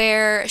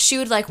where she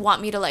would like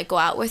want me to like go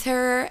out with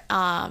her,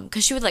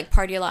 because she would like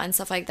party a lot and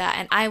stuff like that,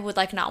 and I would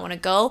like not want to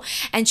go,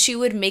 and she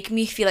would make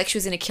me feel like she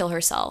was gonna kill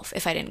herself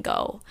if I didn't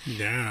go.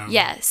 Yeah.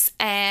 Yes.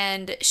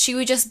 And she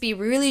would just be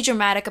really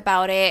dramatic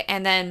about it,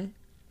 and then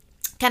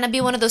kind of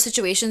be one of those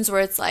situations where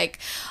it's like,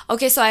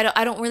 okay, so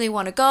I don't really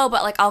want to go,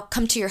 but like I'll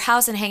come to your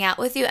house and hang out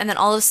with you, and then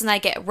all of a sudden I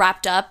get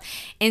wrapped up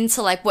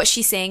into like what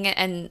she's saying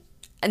and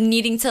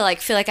needing to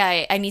like feel like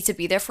I need to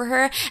be there for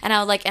her, and I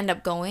would like end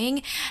up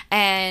going.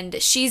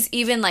 And she's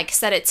even like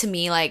said it to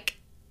me, like,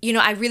 you know,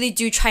 I really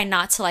do try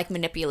not to like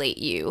manipulate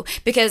you,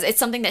 because it's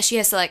something that she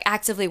has to like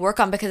actively work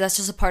on, because that's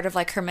just a part of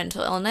like her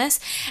mental illness.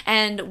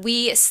 And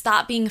we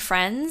stopped being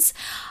friends.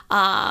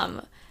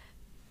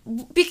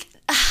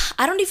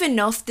 I don't even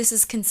know if this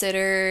is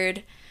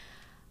considered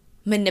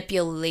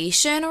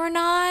manipulation or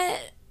not.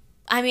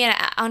 I mean,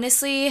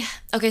 honestly,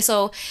 okay,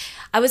 so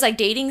I was like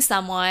dating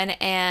someone,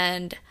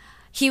 and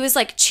he was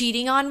like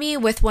cheating on me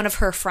with one of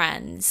her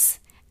friends,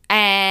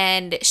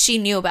 and she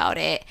knew about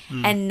it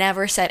and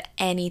never said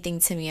anything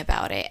to me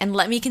about it and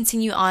let me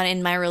continue on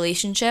in my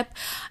relationship.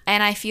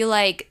 And I feel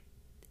like,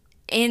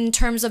 in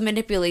terms of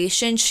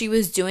manipulation, she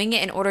was doing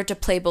it in order to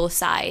play both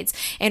sides,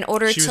 in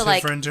order She was to her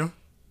like friend too?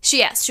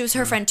 she was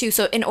her friend too.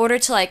 So in order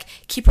to like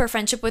keep her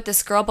friendship with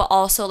this girl, but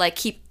also like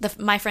keep the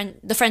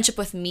friendship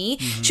with me,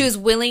 she was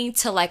willing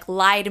to like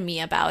lie to me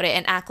about it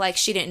and act like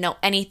she didn't know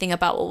anything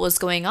about what was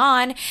going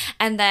on.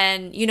 And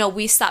then, you know,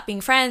 we stopped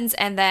being friends,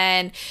 and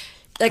then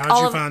like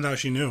How'd you find out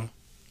she knew?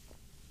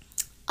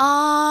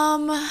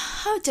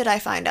 How did I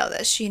find out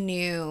that she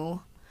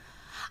knew?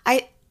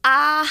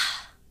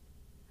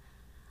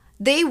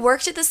 They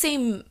worked at the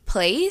same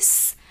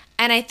place,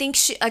 and I think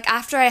she, like,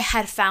 after I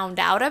had found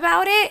out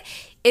about it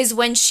is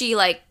when she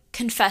like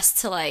confessed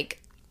to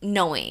like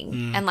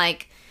knowing. And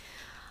like,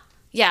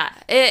 yeah,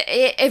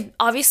 it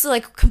obviously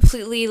like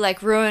completely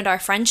like ruined our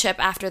friendship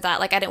after that.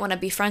 Like, I didn't want to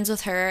be friends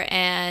with her,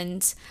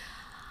 and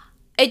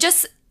it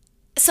just,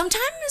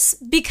 sometimes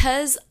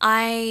because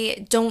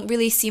I don't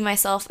really see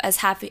myself as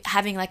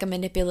having like a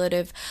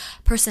manipulative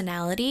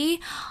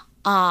personality,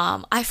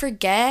 I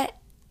forget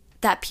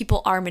that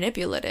people are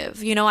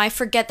manipulative. You know, I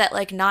forget that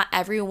like not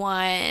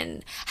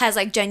everyone has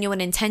like genuine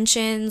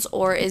intentions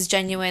or is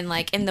genuine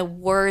like in the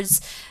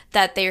words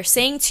that they're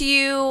saying to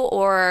you,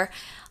 or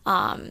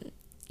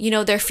you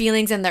know, their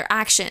feelings and their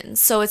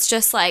actions. So it's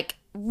just like,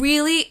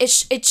 really,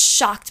 it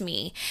shocked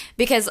me,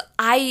 because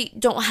I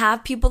don't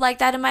have people like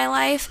that in my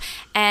life.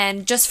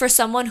 And just for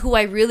someone who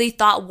I really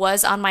thought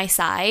was on my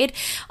side,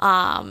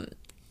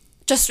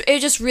 it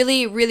just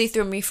really, really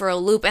threw me for a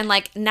loop. And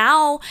like,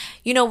 now,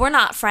 you know, we're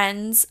not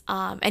friends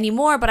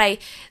anymore, but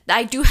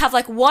I do have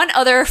like one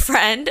other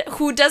friend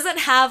who doesn't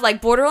have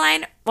like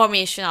borderline. Well, I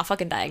mean, she's not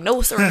fucking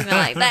diagnosed or anything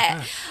like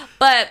that,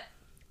 but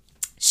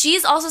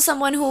she's also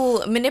someone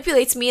who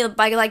manipulates me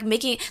by like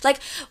making like,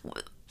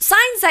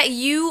 signs that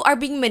you are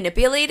being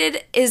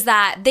manipulated is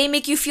that they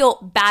make you feel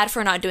bad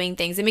for not doing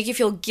things. They make you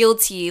feel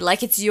guilty,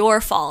 like it's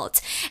your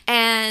fault.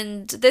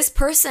 And this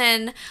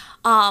person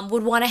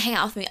would want to hang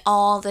out with me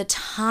all the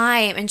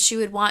time, and she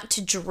would want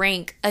to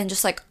drink and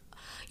just like,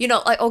 you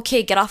know, like,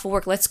 okay, get off of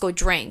work, let's go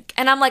drink.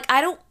 And I'm like, I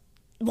don't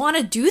want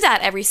to do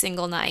that every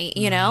single night,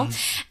 you know?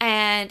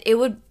 And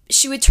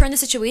she would turn the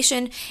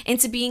situation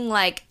into being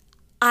like,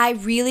 I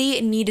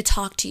really need to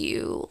talk to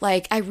you.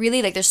 Like, I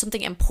really, like, there's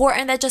something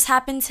important that just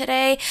happened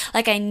today.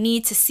 Like, I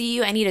need to see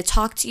you. I need to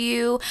talk to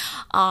you.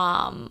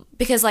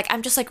 Because, like,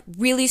 I'm just, like,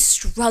 really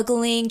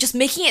struggling, just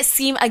making it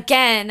seem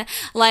again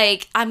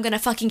like I'm gonna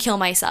fucking kill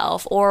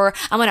myself or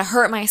I'm gonna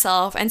hurt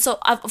myself. And so,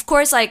 of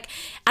course, like,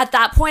 at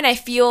that point, I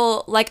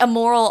feel like a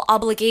moral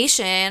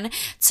obligation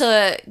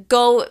to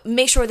go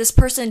make sure this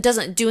person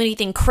doesn't do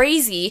anything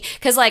crazy.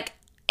 Because, like,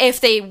 if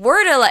they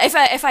were to, like,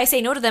 if I say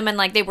no to them and,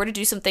 like, they were to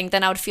do something,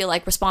 then I would feel,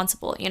 like,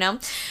 responsible, you know?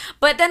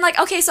 But then, like,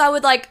 okay, so I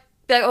would, like,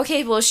 be like,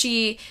 okay, well,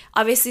 she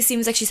obviously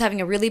seems like she's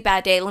having a really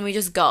bad day. Let me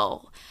just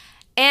go.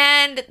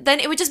 And then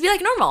it would just be,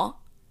 like, normal.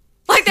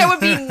 Like, there would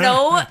be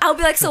no, I would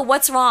be like, so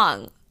what's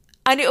wrong?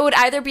 And it would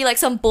either be, like,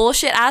 some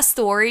bullshit ass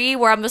story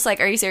where I'm just like,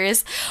 are you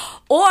serious?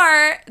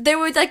 Or there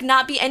would, like,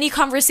 not be any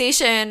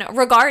conversation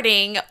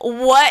regarding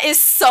what is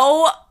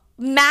so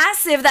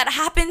massive that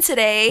happened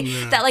today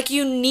that, like,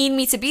 you need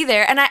me to be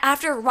there. And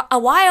after a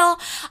while,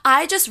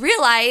 I just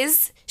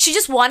realized she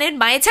just wanted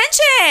my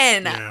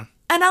attention. Yeah.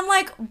 And I'm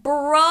like,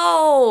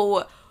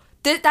 bro,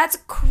 that's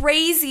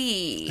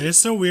crazy. And it's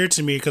so weird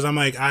to me because I'm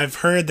like, I've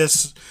heard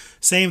this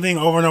same thing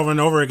over and over and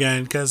over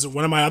again because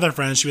one of my other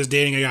friends, she was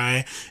dating a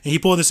guy and he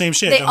pulled the same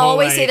shit. They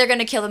always say they're going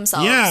to kill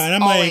themselves. Yeah, and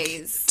I'm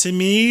always. like, to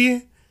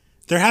me,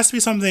 there has to be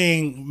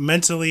something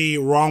mentally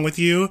wrong with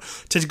you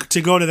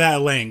to go to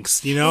that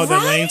lengths, you know, the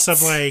lengths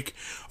of like,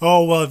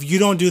 oh, well, if you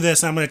don't do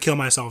this, I'm going to kill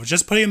myself.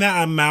 Just putting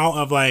that amount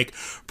of like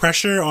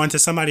pressure onto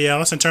somebody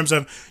else in terms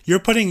of you're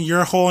putting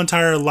your whole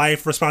entire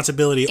life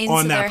responsibility Into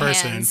on that their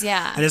person. hands,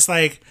 yeah. And it's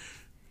like,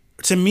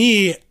 to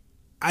me,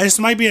 this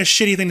might be a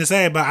shitty thing to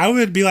say, but I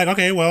would be like,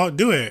 okay, well,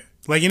 do it.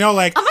 Like, you know,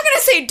 like, I'm not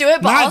gonna say do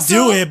it, but not also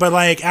do it, but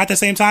like at the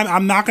same time,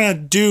 I'm not gonna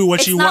do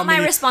what you want me to. It's not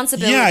my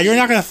responsibility. Yeah, you're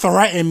not gonna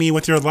threaten me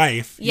with your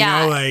life. Yeah,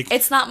 you know, like,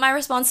 it's not my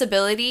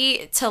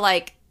responsibility to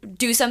like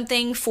do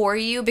something for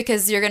you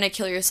because you're gonna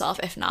kill yourself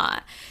if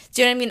not.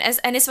 Do you know what I mean?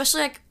 And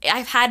especially like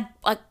I've had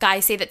a guy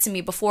say that to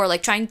me before,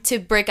 like trying to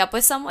break up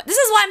with someone. This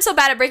is why I'm so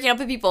bad at breaking up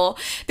with people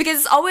because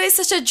it's always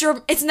such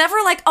a. It's never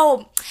like,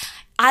 oh,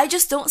 I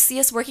just don't see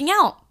us working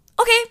out.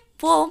 Okay,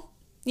 well,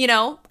 you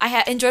know,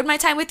 I enjoyed my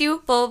time with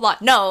you, blah, blah, blah.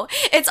 No,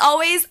 it's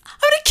always, I'm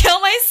gonna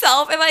kill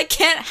myself if I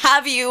can't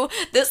have you,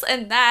 this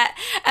and that.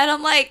 And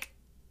I'm like,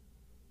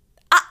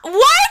 what?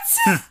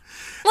 Like,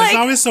 it's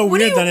always so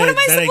weird that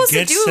it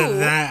gets to to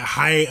that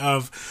height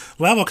of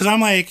level. Because I'm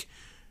like,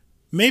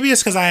 maybe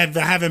it's because I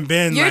haven't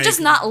been. You're like,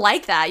 just not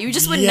like that. You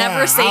just would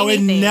never say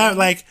anything. Never,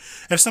 like,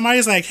 if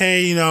somebody's like,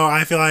 hey, you know,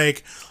 I feel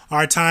like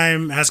our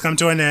time has come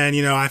to an end,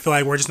 you know, I feel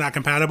like we're just not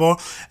compatible.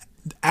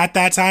 At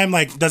that time,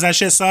 like, does that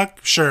shit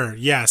suck? Sure,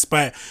 yes.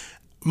 But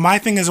my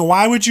thing is,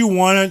 why would you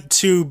want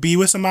to be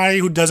with somebody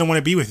who doesn't want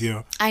to be with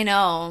you? I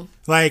know.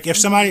 Like, if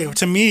somebody,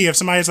 to me, if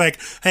somebody's like,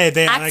 hey,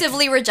 they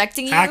actively like,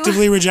 rejecting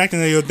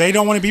you, they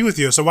don't want to be with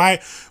you. So why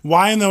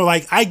in the,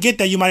 like, I get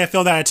that you might have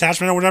felt that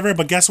attachment or whatever,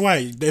 but guess what?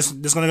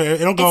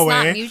 It'll go away.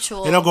 It's not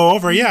mutual. It'll go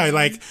over. Yeah,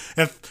 like,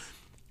 if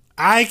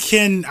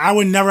I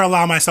would never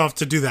allow myself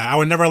to do that. I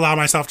would never allow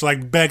myself to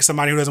like beg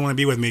somebody who doesn't want to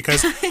be with me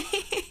because.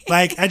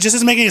 Like, it just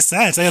isn't making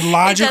sense. It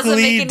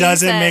logically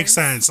doesn't make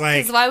sense.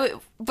 Like,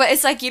 but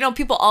it's like, you know,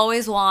 people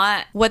always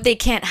want what they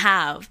can't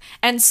have.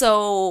 And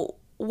so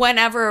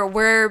whenever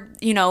we're,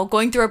 you know,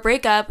 going through a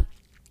breakup,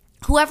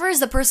 whoever is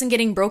the person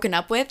getting broken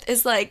up with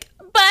is like,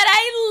 but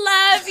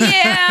I love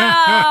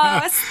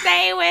you.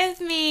 Stay with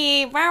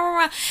me.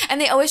 And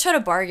they always try to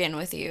bargain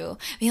with you.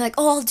 Being like,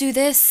 oh, I'll do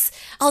this.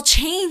 I'll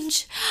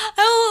change.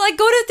 Oh, like,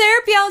 go to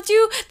therapy. I'll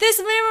do this.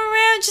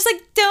 Just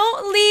like,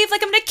 don't leave.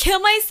 Like, I'm going to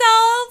kill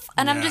myself.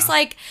 And I'm just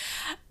like,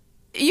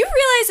 you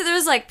realize that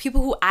there's like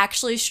people who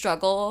actually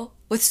struggle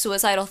with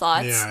suicidal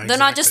thoughts. Yeah, exactly. They're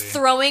not just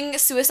throwing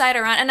suicide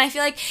around. And I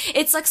feel like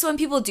it sucks when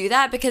people do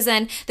that because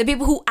then the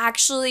people who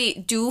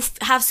actually do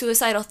have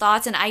suicidal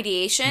thoughts and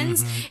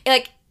ideations, it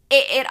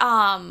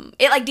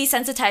like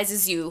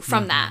desensitizes you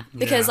from that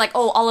because like,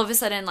 oh, all of a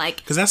sudden, like,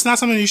 because that's not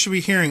something you should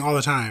be hearing all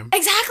the time.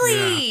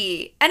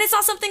 Exactly. Yeah. And it's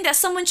not something that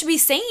someone should be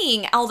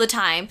saying all the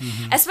time,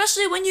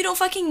 especially when you don't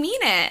fucking mean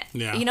it.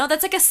 Yeah. You know,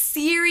 that's like a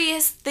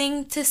serious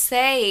thing to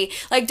say.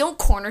 Like, don't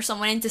corner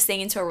someone into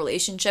staying into a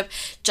relationship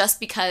just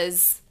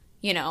because,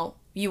 you know,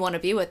 you want to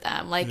be with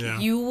them. Like,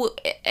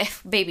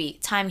 baby,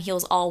 time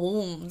heals all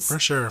wounds. For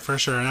sure.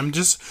 And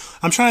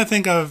I'm trying to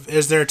think of,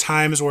 is there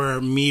times where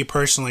me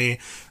personally,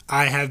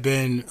 I have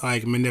been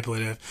like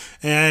manipulative?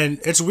 And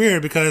it's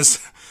weird because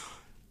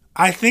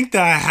I think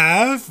that I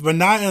have, but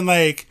not in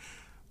like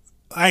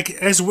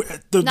as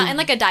not in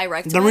like a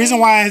direct the way. Reason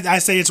why I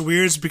say it's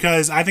weird is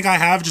because I think I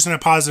have just in a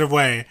positive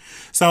way.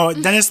 So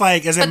then it's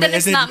like, is it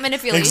not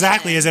manipulation?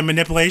 Exactly. Is it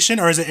manipulation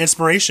or is it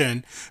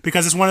inspiration?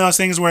 Because it's one of those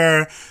things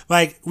where,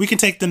 like, we can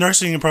take the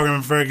nursing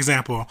program for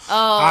example.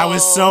 Oh, I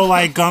was so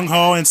like gung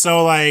ho and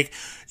so like,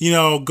 you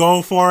know,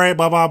 go for it,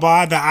 blah blah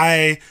blah, that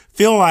I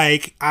feel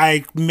like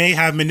I may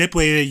have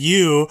manipulated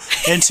you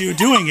into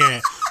doing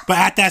it. But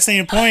at that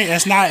same point,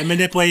 it's not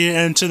manipulated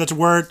into the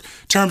word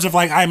terms of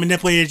like I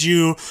manipulated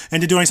you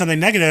into doing something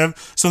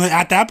negative. So then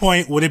at that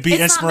point, would it be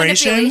It's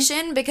inspiration? not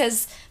manipulation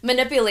because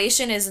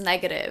manipulation is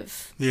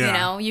negative. Yeah. You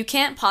know, you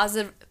can't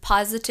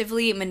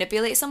positively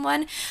manipulate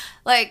someone,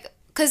 like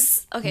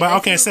because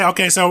But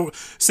so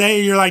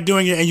say you're like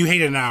doing it and you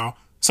hate it now.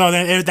 So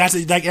then that's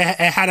like it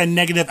had a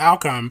negative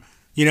outcome.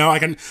 You know,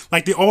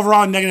 like the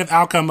overall negative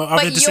outcome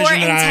of the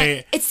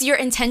decision it's your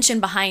intention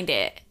behind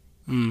it.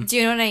 Do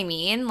you know what I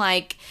mean?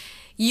 Like,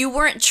 you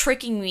weren't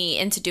tricking me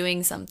into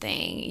doing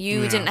something.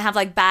 You didn't have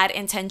like bad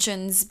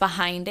intentions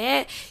behind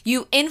it.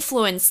 You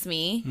influenced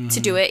me to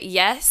do it,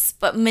 yes,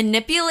 but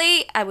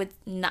manipulate, I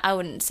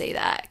wouldn't say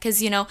that,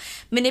 because, you know,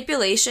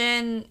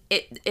 manipulation,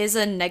 it is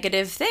a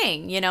negative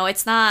thing. You know,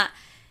 it's not.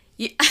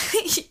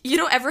 You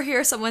don't ever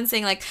hear someone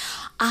saying like,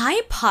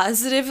 I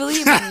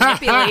positively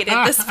manipulated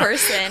this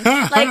person.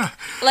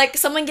 Like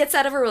someone gets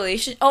out of a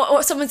relation,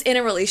 or someone's in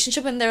a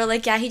relationship and they're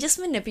like, yeah, he just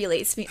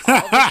manipulates me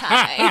all the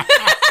time.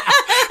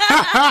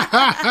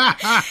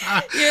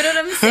 You know what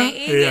I'm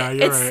saying? Yeah,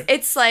 you're right.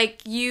 It's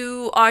like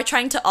you are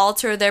trying to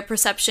alter their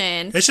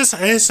perception.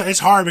 It's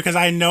hard because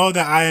I know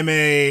that I am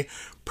a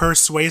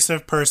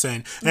persuasive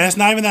person, and it's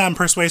not even that I'm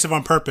persuasive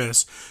on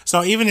purpose.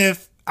 So even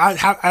if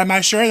am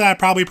I sure that I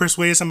probably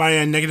persuaded somebody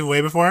in a negative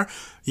way before?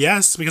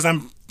 Yes, because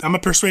I'm a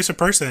persuasive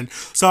person.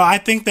 So I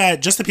think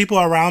that just the people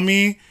around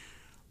me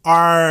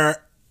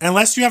are,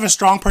 unless you have a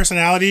strong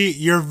personality,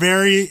 you're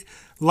very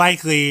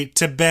likely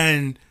to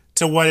bend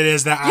to what it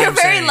is that I'm saying. You're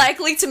very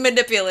likely to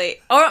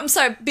manipulate. Or, I'm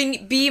sorry,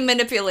 be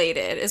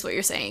manipulated is what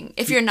you're saying,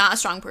 if you're not a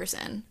strong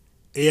person.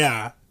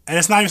 Yeah. And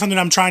it's not even something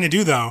I'm trying to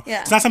do, though.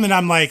 Yeah. It's not something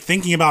I'm, like,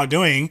 thinking about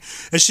doing.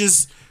 It's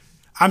just,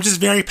 I'm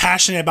just very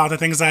passionate about the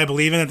things that I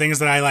believe in, the things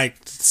that I, like,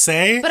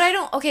 say. But I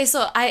don't, okay,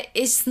 so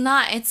it's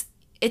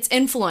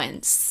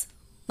influence.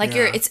 Like,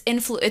 Yeah.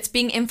 it's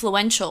being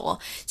influential.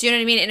 Do you know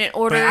what I mean? And in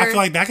order... But I feel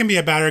like that can be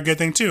a bad or a good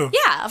thing, too.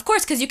 Yeah, of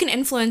course, because you can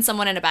influence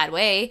someone in a bad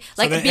way.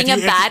 Like, then being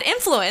bad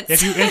influence.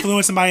 If you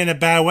influence somebody in a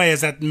bad way,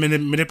 is that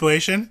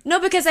manipulation? No,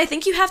 because I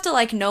think you have to,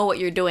 like, know what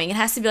you're doing. It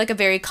has to be, like, a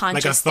very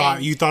conscious Like a thought.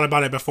 thing. You thought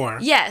about it before.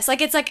 Yes,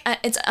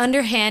 it's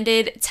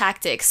underhanded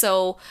tactic.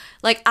 So,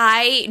 like,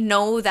 I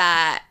know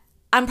that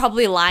I'm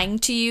probably lying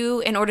to you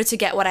in order to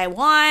get what I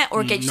want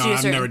or get you to do a I've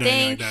certain never done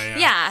thing. anything like that,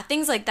 Yeah,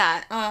 things like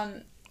that.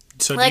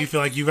 So like- do you feel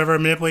like you've ever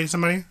manipulated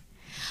somebody?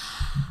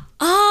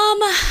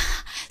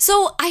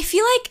 So I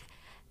feel like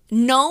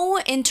no,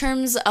 in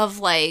terms of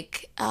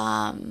like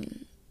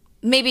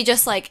maybe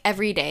just like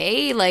every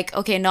day, like,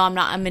 okay, no, I'm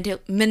not a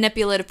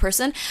manipulative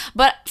person,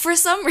 but for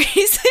some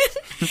reason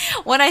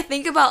when I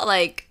think about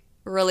like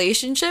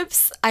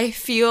relationships, I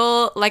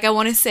feel like I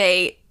want to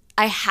say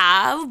I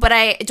have, but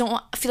I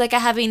don't feel like I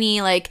have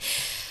any like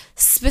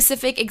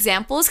specific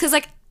examples, because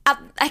like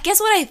I guess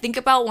what I think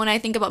about when I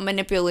think about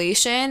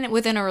manipulation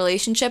within a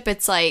relationship,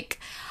 it's like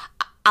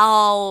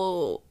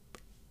I'll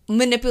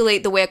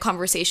manipulate the way a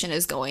conversation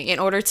is going in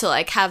order to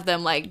like have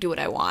them like do what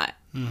I want.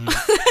 Mm-hmm.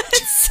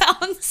 It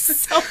sounds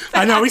so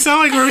bad. I know we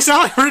sound like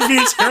we're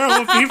being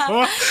terrible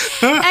people.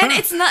 And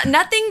it's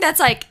nothing that's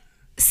like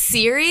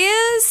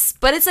serious,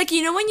 but it's like,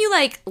 you know, when you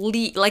like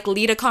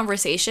lead a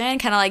conversation,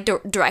 kind of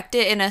like direct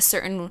it in a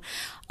certain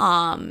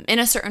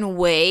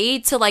way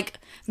to like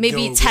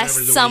maybe Go test whatever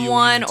the way you someone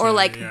want it or to,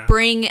 like yeah.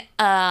 bring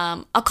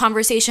a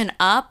conversation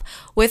up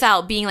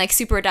without being like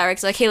super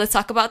direct, like, hey, let's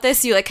talk about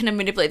this. You like kind of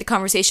manipulate the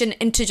conversation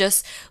into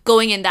just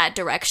going in that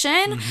direction.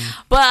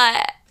 Mm-hmm.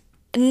 But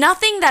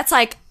nothing that's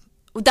like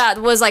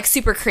that was like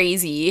super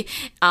crazy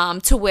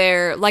to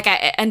where like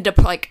I end up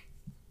like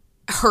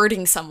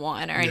hurting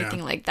someone or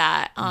anything like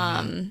that.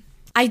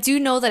 I do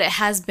know that it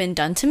has been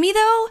done to me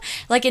though,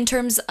 like in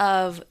terms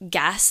of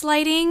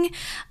gaslighting.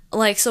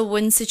 Like, so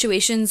when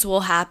situations will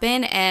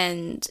happen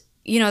and,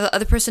 you know, the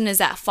other person is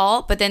at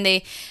fault, but then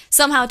they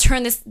somehow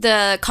turn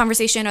the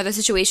conversation or the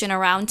situation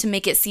around to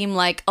make it seem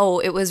like, oh,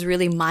 it was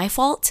really my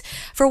fault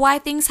for why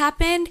things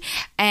happened.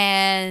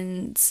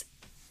 And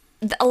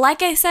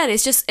like I said,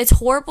 it's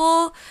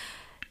horrible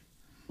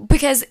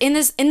because in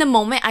the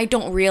moment, I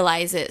don't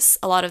realize this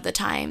a lot of the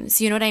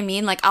times. You know what I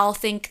mean? Like, I'll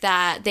think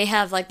that they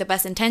have like the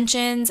best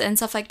intentions and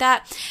stuff like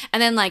that.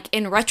 And then like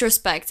in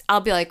retrospect,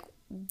 I'll be like,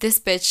 this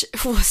bitch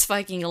was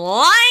fucking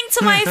lying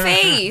to my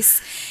face,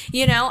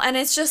 you know? And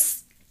it's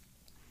just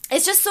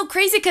so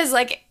crazy because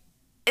like,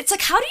 it's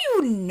like, how do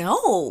you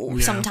know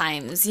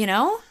sometimes, you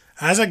know?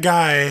 As a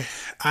guy,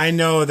 I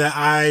know that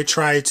I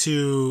try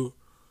to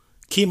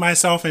keep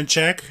myself in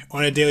check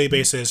on a daily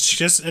basis,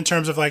 just in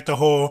terms of like the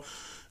whole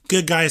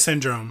good guy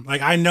syndrome.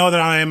 Like, I know that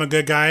I am a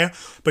good guy,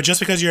 but just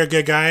because you're a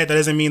good guy, that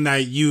doesn't mean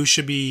that you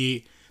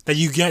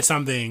get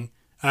something.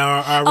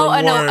 A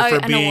reward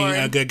for being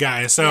a good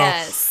guy. So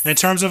yes. In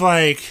terms of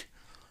like,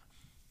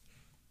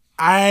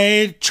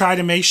 I try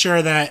to make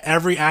sure that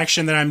every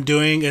action that I'm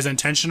doing is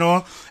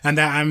intentional and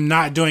that I'm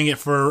not doing it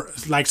for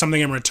like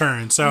something in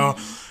return. So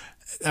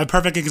a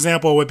perfect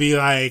example would be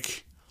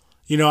like,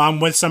 you know, I'm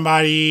with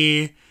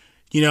somebody,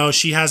 you know,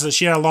 she had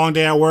a long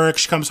day at work.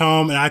 She comes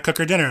home and I cook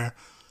her dinner.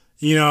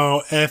 you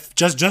know, if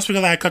just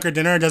because I cook her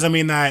dinner doesn't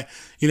mean that,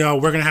 you know,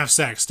 we're gonna have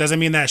sex. Doesn't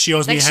mean that she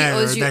owes me a head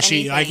or that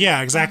she like,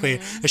 yeah, exactly.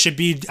 It should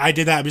be I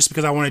did that just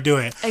because I want to do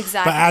it.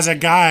 Exactly. But as a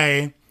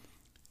guy,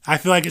 I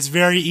feel like it's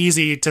very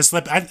easy to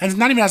slip. And it's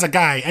not even as a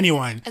guy,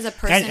 anyone. As a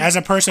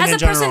person in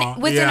general,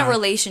 within a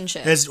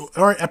relationship,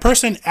 or a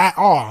person at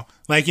all.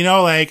 Like, you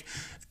know, like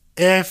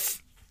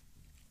if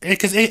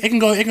because it can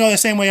go the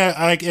same way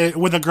like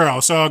with a girl.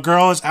 So a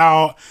girl is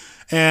out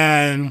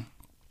and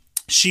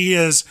she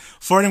is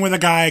flirting with a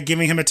guy,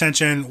 giving him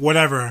attention,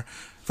 whatever.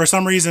 For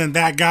some reason,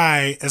 that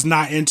guy is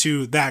not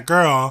into that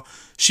girl.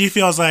 She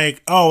feels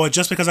like, oh, well,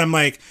 just because I'm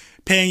like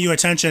paying you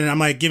attention, I'm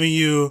like giving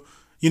you,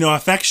 you know,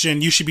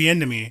 affection, you should be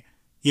into me.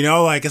 You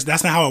know, like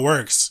that's not how it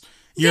works.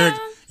 You're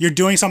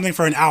doing something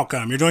for an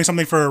outcome. You're doing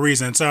something for a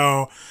reason.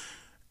 So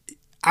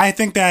I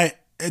think that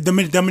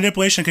the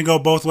manipulation can go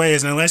both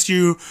ways, and unless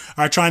you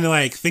are trying to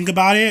like think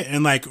about it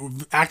and like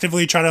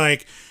actively try to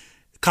like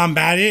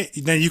combat it,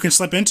 then you can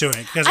slip into it,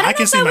 because I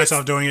can see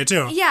myself doing it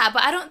too. Yeah,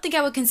 but I don't think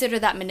I would consider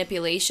that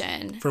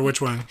manipulation. For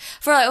which one?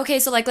 For like, okay,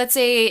 so like let's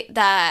say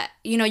that,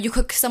 you know, you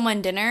cook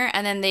someone dinner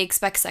and then they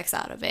expect sex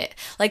out of it.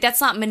 Like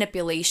that's not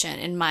manipulation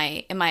in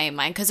my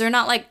mind, because they're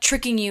not like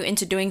tricking you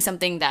into doing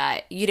something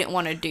that you didn't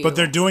want to do. But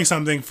they're doing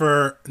something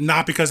for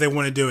not because they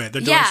want to do it.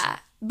 They're doing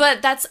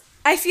but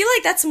I feel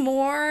like that's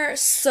more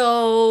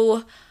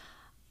so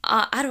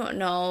I don't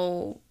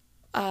know,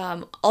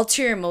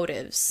 ulterior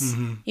motives,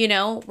 you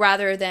know,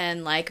 rather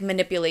than like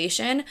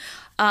manipulation.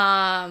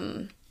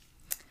 But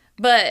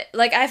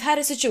like I've had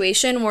a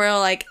situation where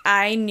like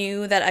I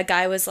knew that a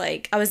guy was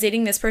like, I was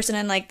dating this person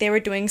and like they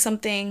were doing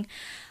something,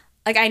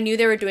 like I knew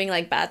they were doing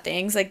like bad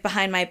things like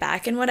behind my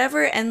back and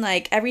whatever, and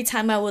like every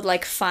time I would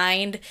like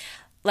find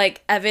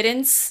like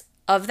evidence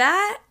of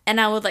that and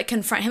I would like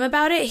confront him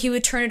about it, he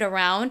would turn it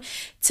around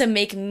to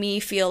make me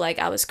feel like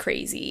I was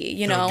crazy,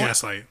 you know.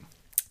 Gaslight.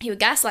 He would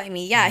gaslight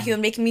me. Yeah, he would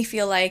make me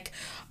feel like,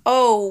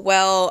 oh,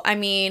 well, I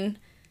mean,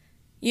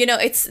 you know,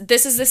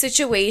 this is the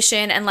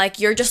situation and like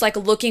you're just like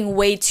looking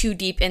way too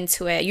deep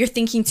into it. You're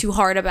thinking too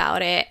hard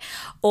about it,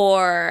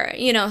 or,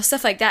 you know,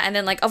 stuff like that. And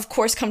then like, of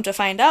course, come to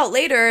find out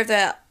later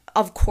that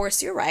of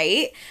course you're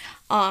right.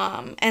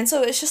 And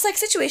so it's just like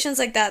situations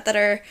like that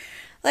are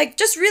like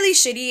just really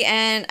shitty.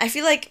 And I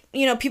feel like,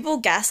 you know, people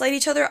gaslight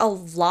each other a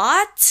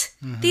lot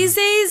these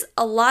days,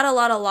 a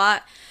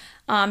lot.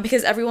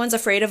 Because everyone's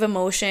afraid of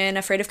emotion,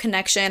 afraid of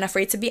connection,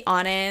 afraid to be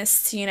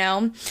honest, you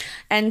know?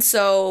 And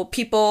so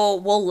people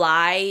will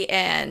lie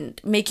and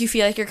make you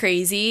feel like you're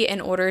crazy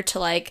in order to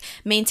like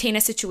maintain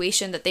a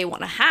situation that they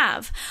want to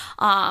have.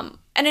 And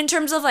in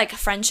terms of like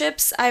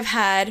friendships, I've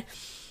had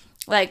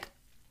like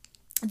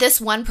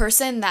this one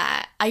person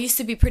that I used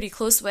to be pretty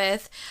close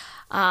with,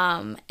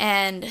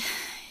 and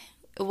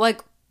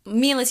like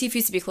me and Latif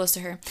used to be close to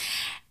her.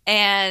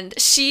 And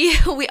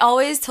we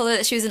always told her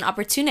that she was an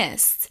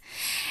opportunist.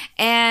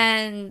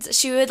 And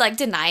she would like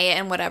deny it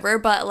and whatever,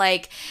 but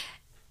like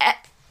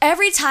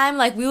every time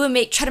like we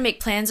would try to make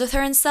plans with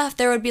her and stuff,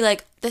 there would be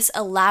like this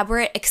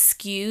elaborate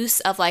excuse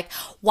of like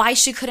why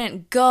she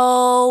couldn't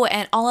go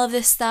and all of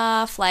this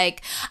stuff.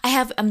 Like, I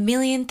have a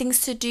million things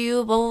to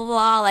do, blah, blah,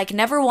 blah. Like,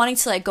 never wanting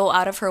to like go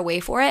out of her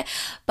way for it.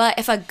 But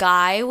if a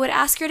guy would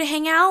ask her to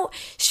hang out,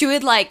 she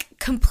would like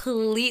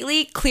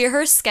completely clear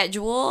her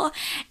schedule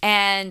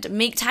and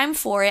make time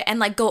for it and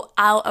like go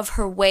out of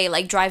her way,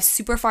 like drive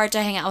super far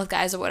to hang out with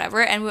guys or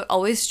whatever. And we would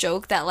always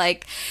joke that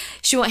like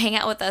she won't hang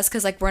out with us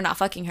because like we're not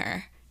fucking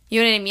her.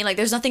 You know what I mean? Like,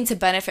 there's nothing to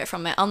benefit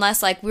from it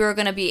unless, like, we were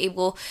going to be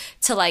able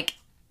to, like,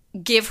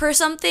 give her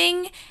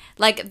something.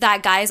 Like,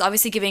 that guy is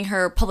obviously giving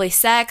her probably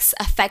sex,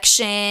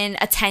 affection,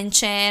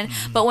 attention.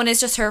 But when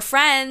it's just her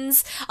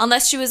friends,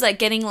 unless she was, like,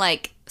 getting,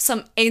 like,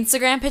 some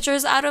Instagram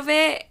pictures out of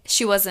it,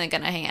 she wasn't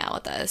going to hang out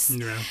with us.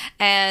 Yeah.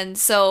 And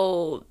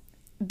so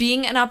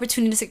being an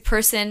opportunistic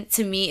person,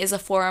 to me, is a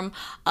form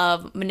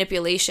of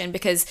manipulation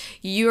because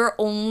you're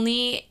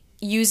only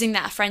using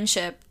that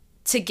friendship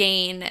to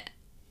gain,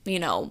 you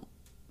know,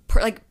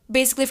 like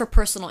basically for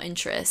personal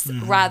interest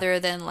rather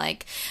than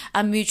like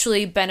a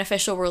mutually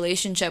beneficial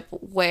relationship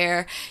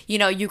where, you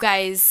know, you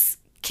guys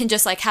can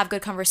just like have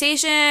good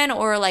conversation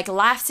or like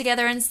laugh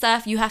together and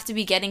stuff. You have to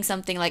be getting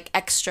something like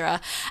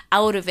extra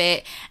out of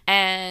it.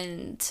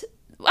 And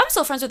I'm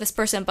still friends with this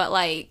person, but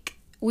like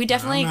we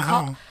definitely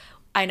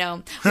I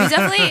know. We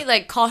definitely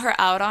like call her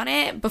out on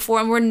it before,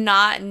 and we're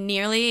not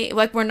nearly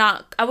like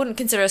I wouldn't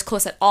consider us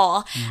close at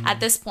all at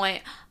this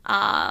point.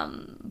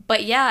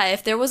 But yeah,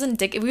 if there wasn't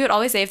dick, we would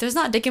always say if there's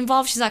not dick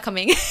involved, she's not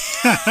coming.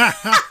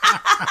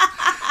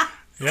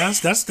 Yes,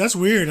 that's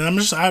weird. And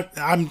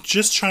I'm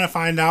just trying to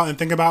find out and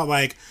think about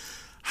like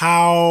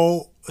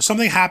how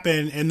something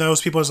happened in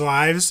those people's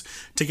lives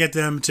to get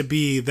them to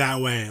be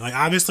that way. Like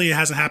obviously it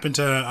hasn't happened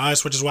to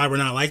us, which is why we're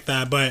not like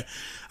that. But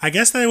I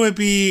guess that it would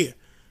be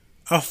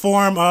a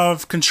form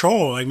of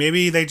control. Like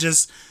maybe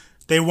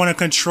they want to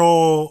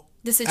control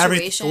the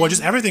situation,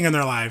 just everything in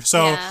their life.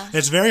 So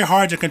it's very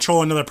hard to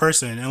control another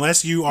person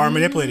unless you are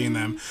manipulating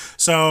them.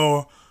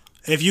 So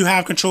if you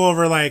have control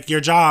over like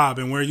your job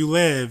and where you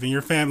live and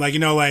your family, like, you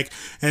know, like,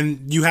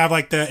 and you have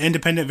like the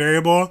independent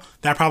variable,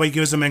 that probably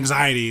gives them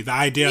anxiety. The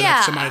idea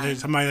that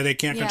somebody that they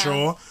can't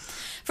control.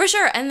 For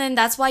sure. And then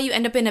that's why you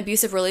end up in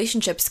abusive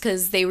relationships,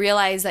 because they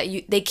realize that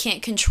they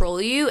can't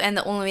control you, and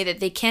the only way that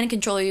they can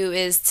control you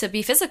is to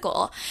be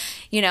physical,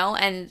 you know,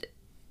 and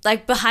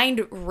like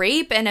behind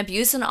rape and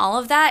abuse and all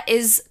of that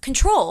is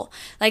control.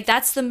 Like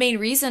that's the main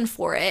reason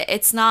for it.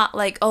 It's not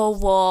like, oh,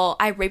 well,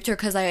 I raped her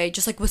because I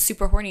just like was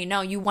super horny.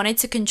 No, you wanted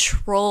to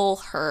control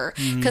her,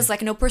 because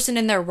like no person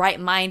in their right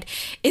mind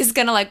is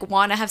gonna like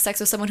want to have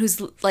sex with someone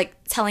who's like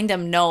telling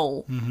them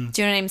no. Do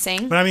you know what I'm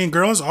saying? But I mean,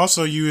 girls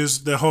also use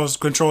the whole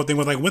control thing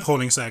with like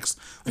withholding sex.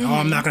 Like, oh,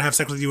 I'm not gonna have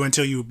sex with you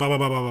until you blah blah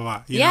blah blah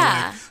blah. You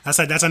know,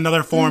 like, that's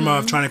another form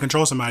of trying to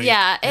control somebody.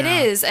 Yeah, it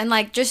is. And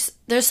like just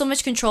there's so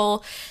much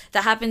control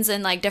that happens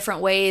in like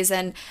different ways.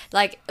 And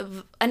like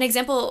an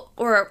example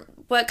or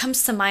what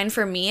comes to mind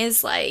for me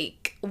is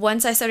like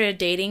once I started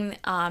dating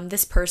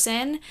this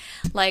person,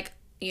 like,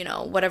 you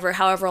know,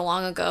 however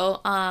long ago,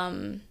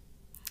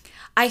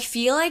 I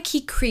feel like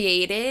he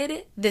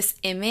created this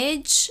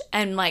image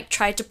and like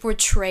tried to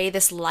portray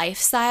this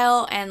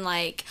lifestyle and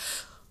like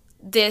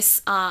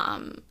this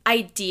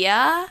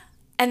idea,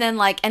 and then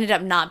like ended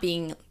up not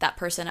being that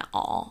person at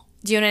all.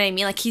 Do you know what I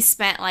mean? Like he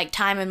spent like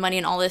time and money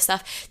and all this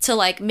stuff to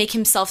like make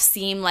himself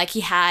seem like he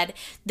had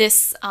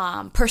this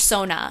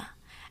persona,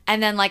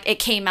 and then like it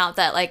came out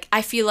that like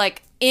I feel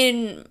like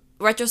in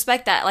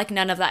retrospect that like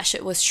none of that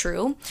shit was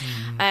true.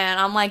 And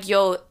I'm like,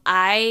 yo,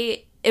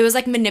 it was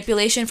like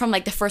manipulation from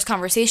like the first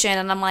conversation,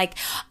 and I'm like,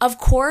 of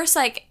course,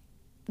 like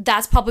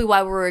that's probably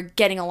why we were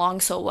getting along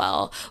so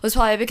well, was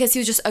probably because he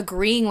was just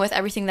agreeing with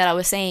everything that I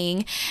was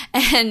saying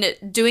and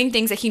doing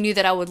things that he knew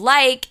that I would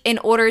like in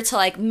order to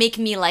like make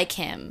me like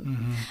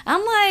him.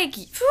 I'm like,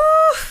 bitch.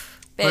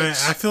 But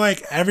I feel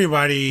like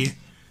everybody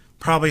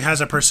probably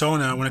has a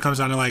persona when it comes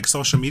down to like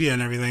social media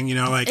and everything, you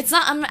know, like it's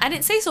not, I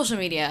didn't say social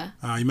media.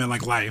 You meant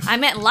like life. I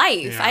meant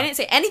life. Yeah. I didn't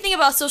say anything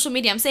about social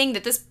media. I'm saying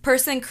that this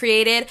person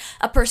created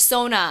a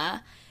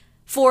persona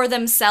for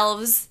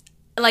themselves,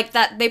 like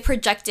that they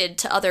projected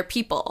to other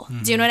people.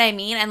 Do you know what I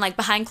mean? And like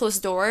behind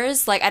closed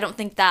doors, like I don't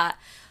think that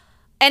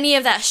any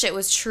of that shit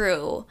was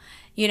true,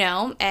 you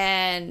know?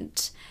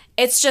 And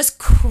it's just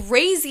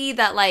crazy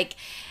that like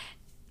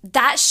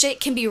that shit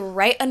can be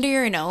right under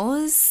your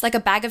nose, like a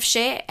bag of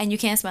shit, and you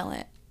can't smell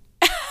it.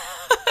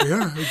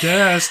 Yeah,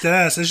 yes.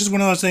 It's just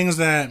one of those things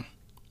that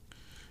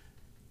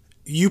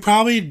you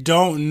probably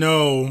don't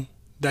know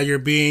that you're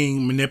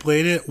being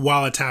manipulated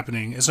while it's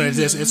happening. So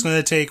it's going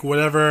to take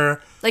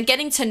whatever... Like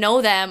getting to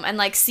know them and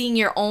like seeing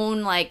your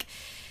own like...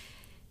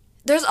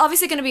 There's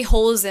obviously going to be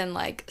holes in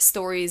like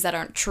stories that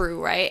aren't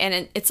true, right?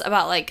 And it's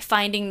about like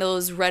finding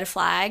those red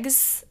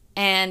flags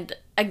and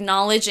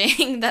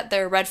acknowledging that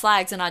they're red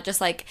flags and not just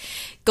like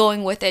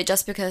going with it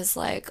just because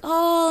like,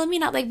 oh, let me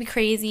not like be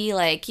crazy.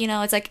 Like, you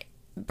know, it's like,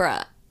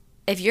 bruh,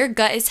 if your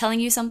gut is telling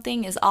you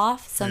something is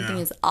off, something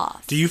is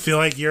off. Do you feel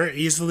like you're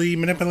easily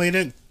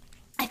manipulated?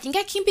 I think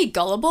I can be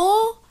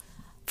gullible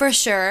for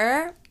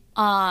sure.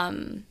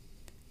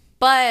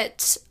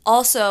 But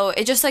also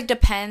it just like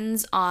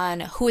depends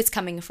on who it's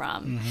coming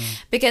from.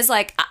 Because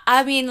like,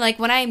 I mean, like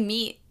when I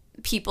meet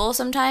people,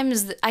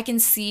 sometimes I can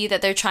see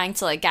that they're trying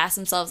to like gas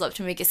themselves up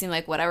to make it seem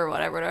like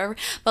whatever.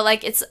 But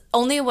like, it's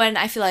only when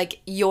I feel like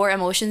your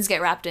emotions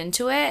get wrapped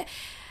into it.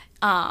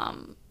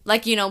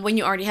 Like, you know, when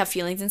you already have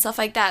feelings and stuff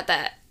like that,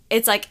 that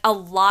it's like a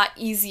lot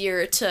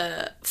easier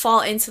to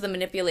fall into the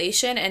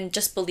manipulation and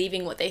just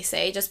believing what they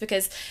say, just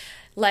because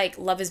like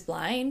love is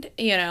blind,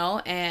 you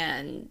know.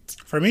 And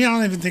for me, I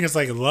don't even think it's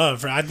like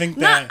love. I think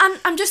that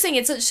I'm just saying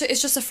it's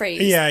just a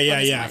phrase.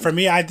 Yeah. For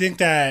me, I think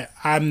that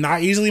I'm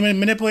not easily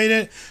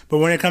manipulated, but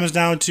when it comes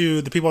down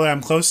to the people that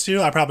I'm close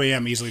to, I probably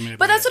am easily manipulated.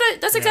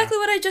 But that's exactly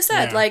what I just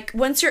said. Yeah. Like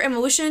once your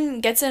emotion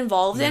gets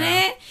involved in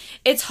it,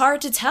 it's hard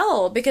to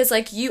tell, because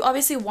like you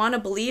obviously want to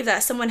believe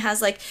that someone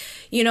has like,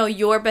 you know,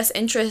 your best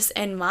interest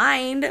in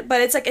mind, but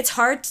it's like it's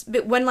hard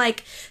when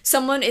like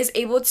someone is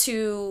able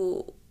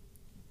to.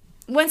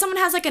 When someone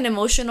has like an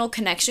emotional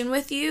connection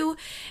with you,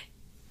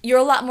 you're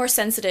a lot more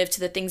sensitive to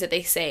the things that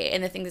they say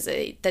and the things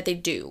that they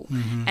do.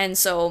 And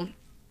so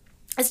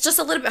it's just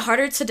a little bit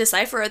harder to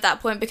decipher at that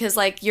point, because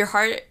like your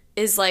heart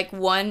is like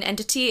one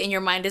entity and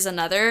your mind is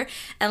another.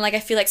 And like I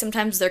feel like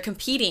sometimes they're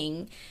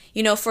competing,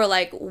 you know, for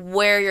like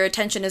where your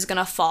attention is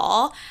gonna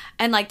fall.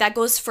 And like that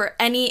goes for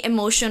any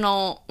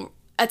emotional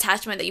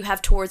attachment that you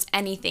have towards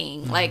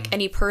anything, like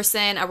any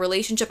person, a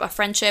relationship, a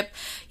friendship,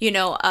 you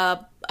know,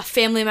 a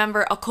family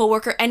member, a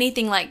coworker,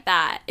 anything like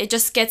that. It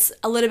just gets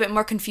a little bit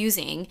more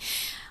confusing,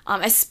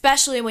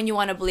 especially when you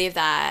want to believe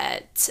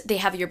that they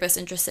have your best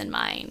interest in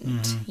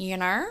mind, you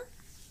know?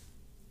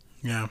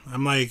 Yeah,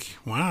 I'm like,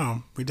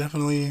 wow, we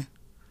definitely...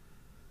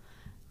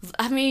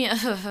 I mean,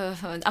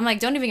 I'm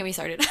like, don't even get me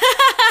started.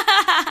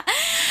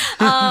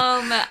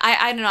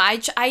 I don't know.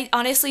 I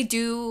honestly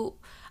do...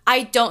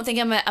 I don't think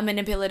I'm a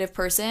manipulative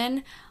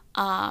person.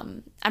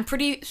 I'm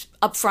pretty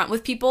upfront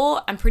with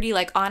people. I'm pretty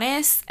like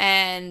honest,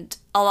 and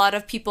a lot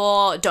of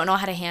people don't know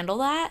how to handle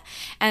that.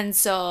 And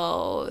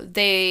so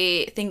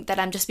they think that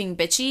I'm just being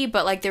bitchy,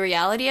 but like the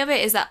reality of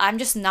it is that I'm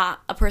just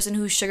not a person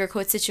who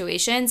sugarcoats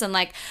situations, and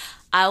like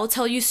I will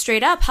tell you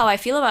straight up how I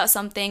feel about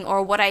something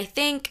or what I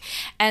think,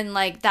 and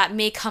like that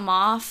may come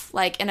off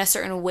like in a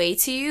certain way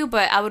to you,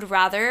 but I would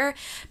rather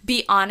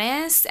be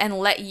honest and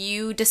let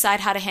you decide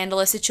how to handle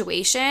a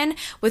situation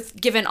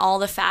with given all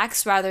the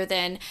facts rather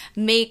than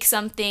make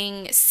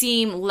something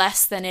seem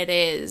less than it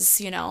is,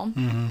 you know?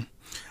 Mm-hmm.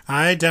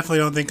 I definitely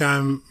don't think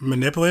I'm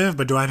manipulative,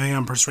 but do I think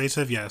I'm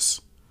persuasive?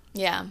 Yes.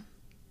 Yeah.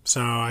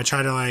 So I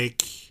try to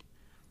like,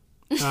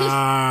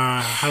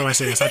 how do I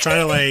say this? I try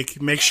to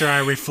like make sure I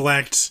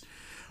reflect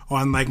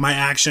on like my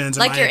actions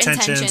and like my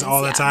intentions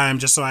all the time,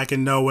 just so I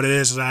can know what it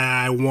is that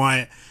I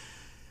want,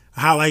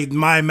 how like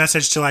my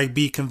message to like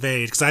be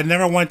conveyed. Because I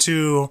never want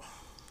to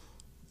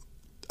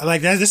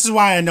like that. This is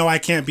why I know I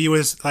can't be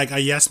with like a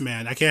yes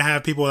man. I can't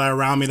have people that are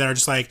around me that are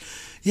just like,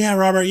 yeah,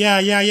 Robert, yeah.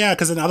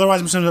 Because then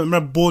otherwise I'm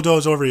gonna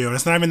bulldoze over you. And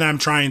it's not even that I'm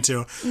trying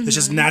to. Mm-hmm. It's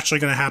just naturally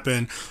gonna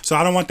happen. So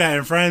I don't want that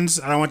in friends.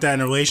 I don't want that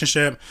in a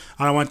relationship.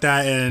 I don't want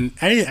that in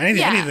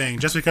anything.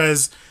 Just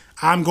because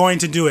I'm going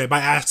to do it by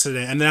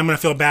accident, and then I'm going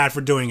to feel bad for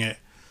doing it.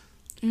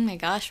 Oh my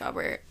gosh,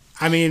 Robert.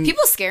 I mean,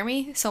 people scare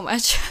me so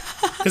much.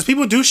 Because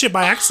people do shit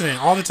by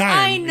accident all the time.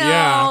 I know.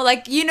 Yeah.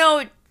 Like, you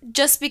know,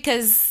 just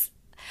because,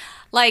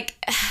 like,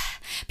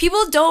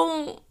 people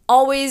don't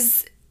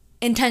always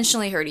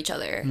intentionally hurt each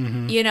other.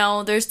 Mm-hmm. You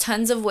know, there's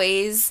tons of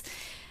ways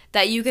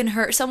that you can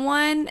hurt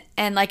someone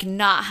and, like,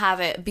 not have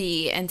it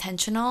be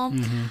intentional.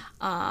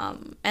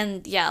 Mm-hmm.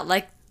 And, yeah,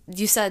 like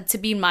you said, to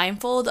be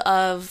mindful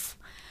of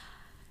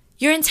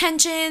your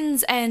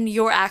intentions and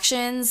your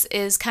actions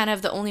is kind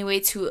of the only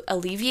way to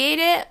alleviate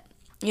it.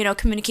 You know,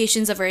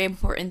 communication is a very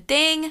important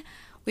thing.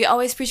 We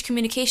always preach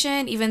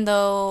communication, even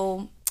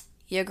though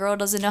your girl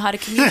doesn't know how to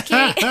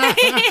communicate.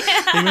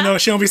 Even though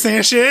she don't be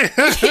saying shit.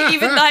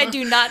 Even though I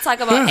do not talk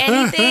about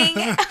anything.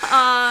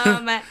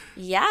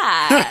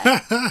 Yeah.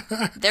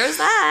 There's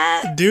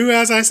that. Do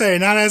as I say,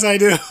 not as I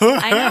do.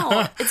 I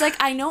know. It's like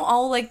I know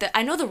all like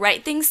I know the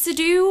right things to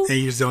do. And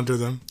you just don't do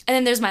them. And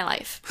then there's my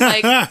life.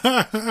 Like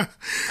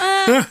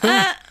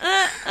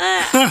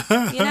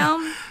you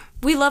know?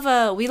 We love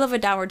a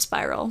downward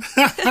spiral.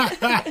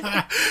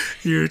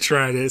 You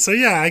tried it. So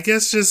yeah, I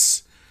guess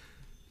just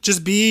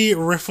be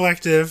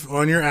reflective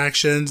on your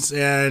actions,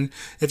 and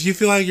if you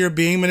feel like you're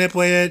being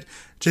manipulated,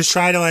 just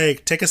try to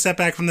like take a step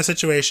back from the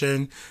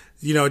situation,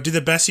 you know, do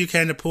the best you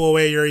can to pull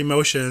away your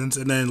emotions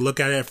and then look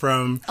at it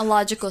from a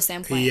logical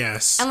standpoint.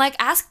 Yes. And like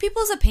ask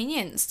people's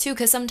opinions too,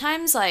 because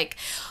sometimes like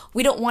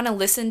we don't want to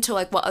listen to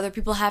like what other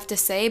people have to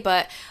say,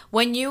 but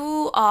when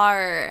you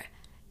are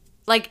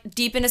like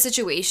deep in a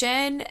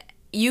situation,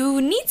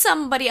 you need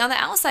somebody on the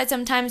outside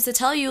sometimes to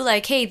tell you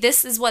like, hey,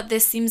 this is what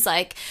this seems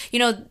like. You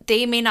know,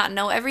 they may not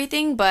know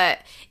everything, but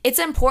it's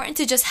important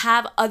to just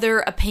have other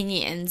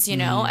opinions, you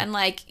know, and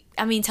like,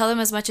 I mean, tell them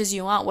as much as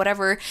you want,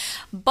 whatever.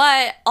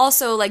 But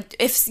also like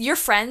if your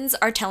friends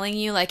are telling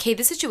you like, hey,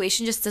 this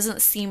situation just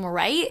doesn't seem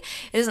right,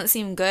 it doesn't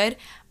seem good,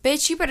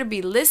 bitch, you better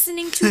be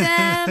listening to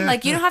them.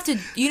 Like, you don't have to,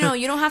 you know,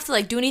 you don't have to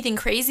like do anything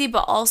crazy,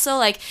 but also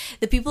like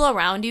the people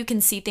around you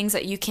can see things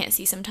that you can't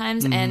see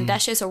sometimes, and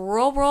that's just a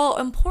real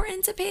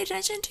important to pay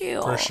attention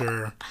to. For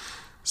sure.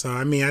 So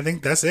I mean, I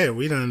think that's it.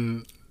 We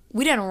done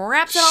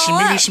wrapped it all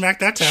up. Schmiggity-schmack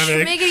that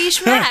topic.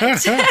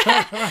 Schmiggity-schmacked.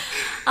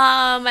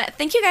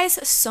 Thank you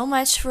guys so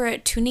much for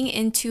tuning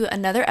into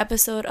another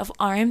episode of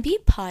R&B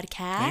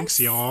Podcast. Thanks,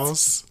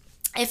 y'alls.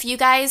 If you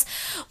guys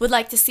would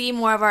like to see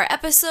more of our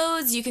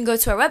episodes, you can go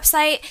to our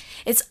website.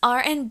 It's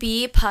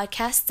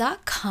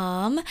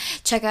rnbpodcast.com.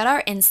 Check out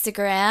our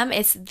Instagram.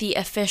 It's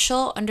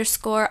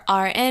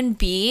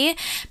 _RNB.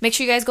 Make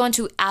sure you guys go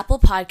into Apple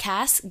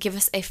Podcasts. Give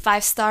us a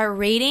 5-star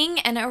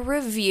rating and a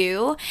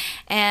review.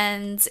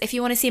 And if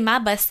you want to see my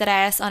busted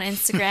ass on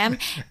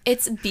Instagram,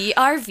 it's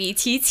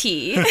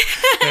BRVTT.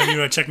 And you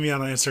want to check me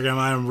out on Instagram.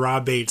 I am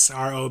Rob Bates,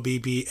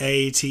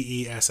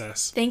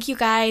 ROBBATESS. Thank you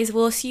guys.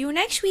 We'll see you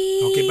next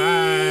week. Okay,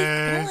 bye.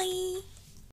 Bye.